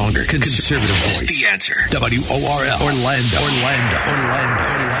stronger conservative voice. The Answer. WORL, Orlando.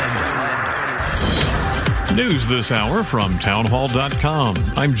 News this hour from townhall.com.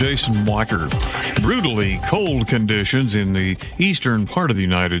 I'm Jason Walker. Brutally cold conditions in the eastern part of the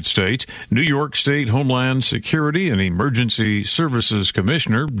United States. New York State Homeland Security and Emergency Services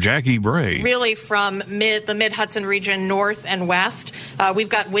Commissioner Jackie Bray. Really from the mid-Hudson region north and west. We've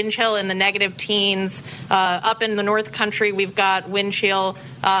got wind chill in the negative teens. Up in the North Country, we've got wind chill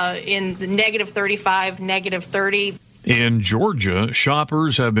in the negative 35, negative 30. In Georgia,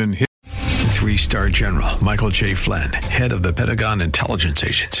 shoppers have been hit. 3-star General Michael J. Flynn, head of the Pentagon Intelligence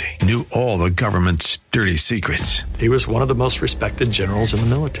Agency, knew all the government's dirty secrets. He was one of the most respected generals in the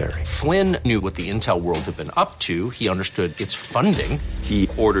military. Flynn knew what the intel world had been up to. He understood its funding. He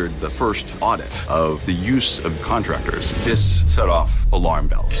ordered the first audit of the use of contractors. This set off alarm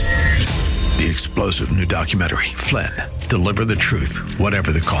bells. The explosive new documentary, Flynn, Deliver the Truth,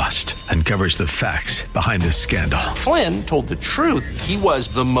 Whatever the Cost, uncovers the facts behind this scandal. Flynn told the truth. He was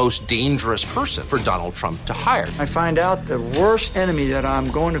the most dangerous person for Donald Trump to hire. I find out the worst enemy that I'm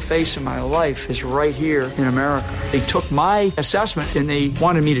going to face in my life is right here in America. They took my assessment and they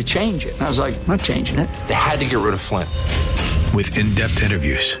wanted me to change it. And I was like, I'm not changing it. They had to get rid of Flynn. With in-depth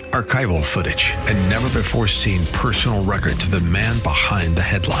interviews, archival footage, and never-before-seen personal records of the man behind the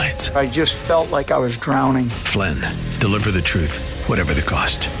headlines. I just felt like I was drowning. Flynn, Deliver the Truth, Whatever the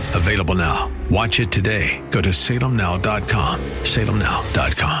Cost. Available now. Watch it today. Go to salemnow.com.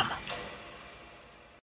 salemnow.com.